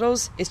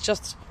tomatoes, it's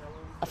just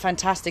a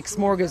fantastic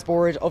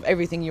smorgasbord of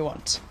everything you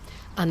want.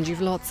 And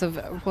you've lots of,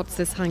 what's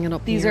this hanging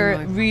up These here are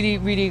now? really,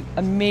 really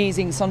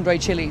amazing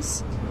sun-dried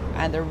chilies.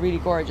 and they're really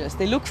gorgeous.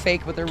 They look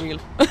fake, but they're real.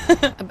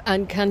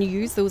 And can you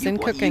use those in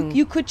cooking?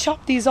 You could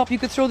chop these up. You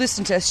could throw this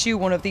into a stew,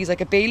 one of these,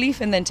 like a bay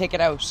leaf, and then take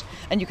it out.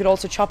 And you could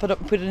also chop it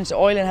up and put it into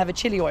oil and have a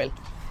chili oil,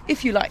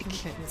 if you like.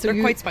 Okay. So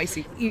they're quite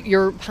spicy.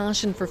 Your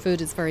passion for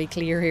food is very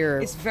clear here.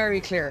 It's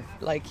very clear.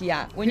 Like,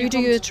 yeah. When you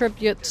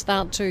attribute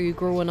that to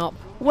growing up?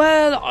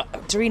 Well,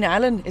 Darina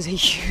Allen is a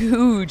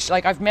huge...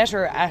 Like, I've met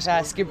her at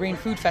a Skibbereen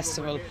Food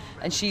Festival,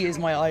 and she is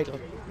my idol.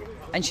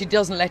 And she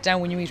doesn't let down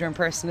when you meet her in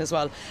person as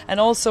well. And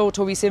also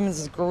Toby Simmons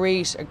is a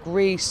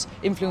great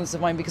influence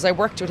of mine, because I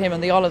worked with him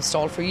in the olive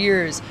stall for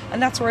years,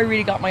 and that's where I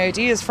really got my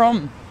ideas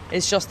from.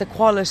 It's just the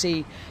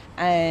quality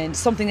and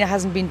something that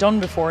hasn't been done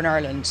before in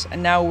Ireland,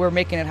 and now we're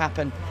making it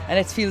happen, and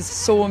it feels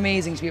so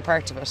amazing to be a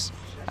part of it,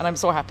 and I'm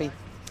so happy.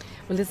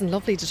 Well, listen,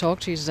 lovely to talk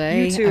to you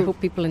today. You too. I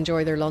hope people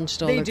enjoy their lunch.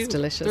 It all looks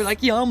delicious. They're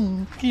like,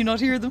 yum. Can you not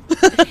hear them?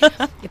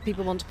 If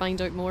people want to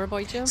find out more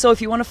about you? So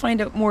if you want to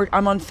find out more,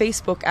 I'm on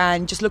Facebook,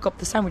 and just look up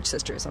the Sandwich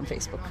Sisters on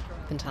Facebook.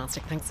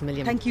 Fantastic. Thanks a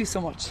million. Thank you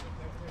so much.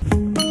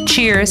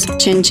 Cheers.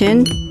 Chin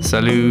chin.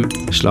 Salut.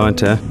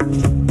 Schleunter.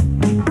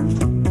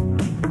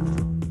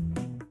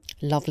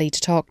 Lovely to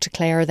talk to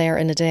Claire there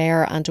in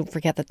Adare, and don't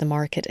forget that the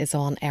market is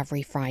on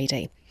every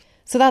Friday.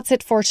 So that's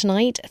it for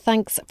tonight.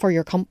 Thanks for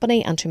your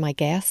company, and to my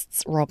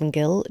guests, Robin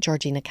Gill,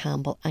 Georgina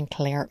Campbell and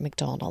Claire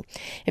McDonnell.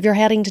 If you're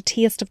heading to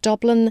Taste of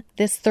Dublin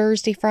this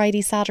Thursday,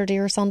 Friday, Saturday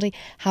or Sunday,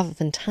 have a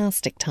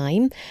fantastic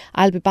time.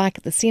 I'll be back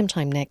at the same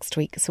time next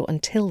week, so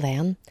until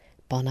then,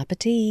 bon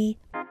appétit.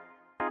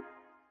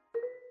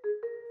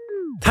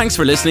 Thanks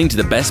for listening to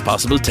The Best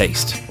Possible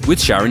Taste with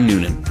Sharon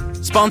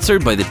Noonan.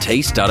 Sponsored by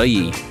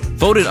thetaste.ie,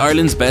 voted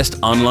Ireland's best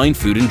online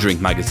food and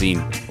drink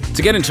magazine.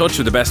 To get in touch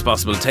with The Best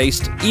Possible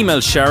Taste, email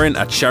Sharon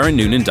at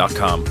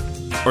SharonNoonan.com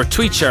or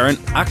tweet Sharon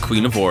at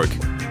Queen of Org,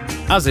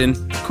 as in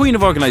Queen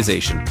of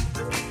Organisation.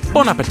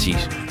 Bon appetit.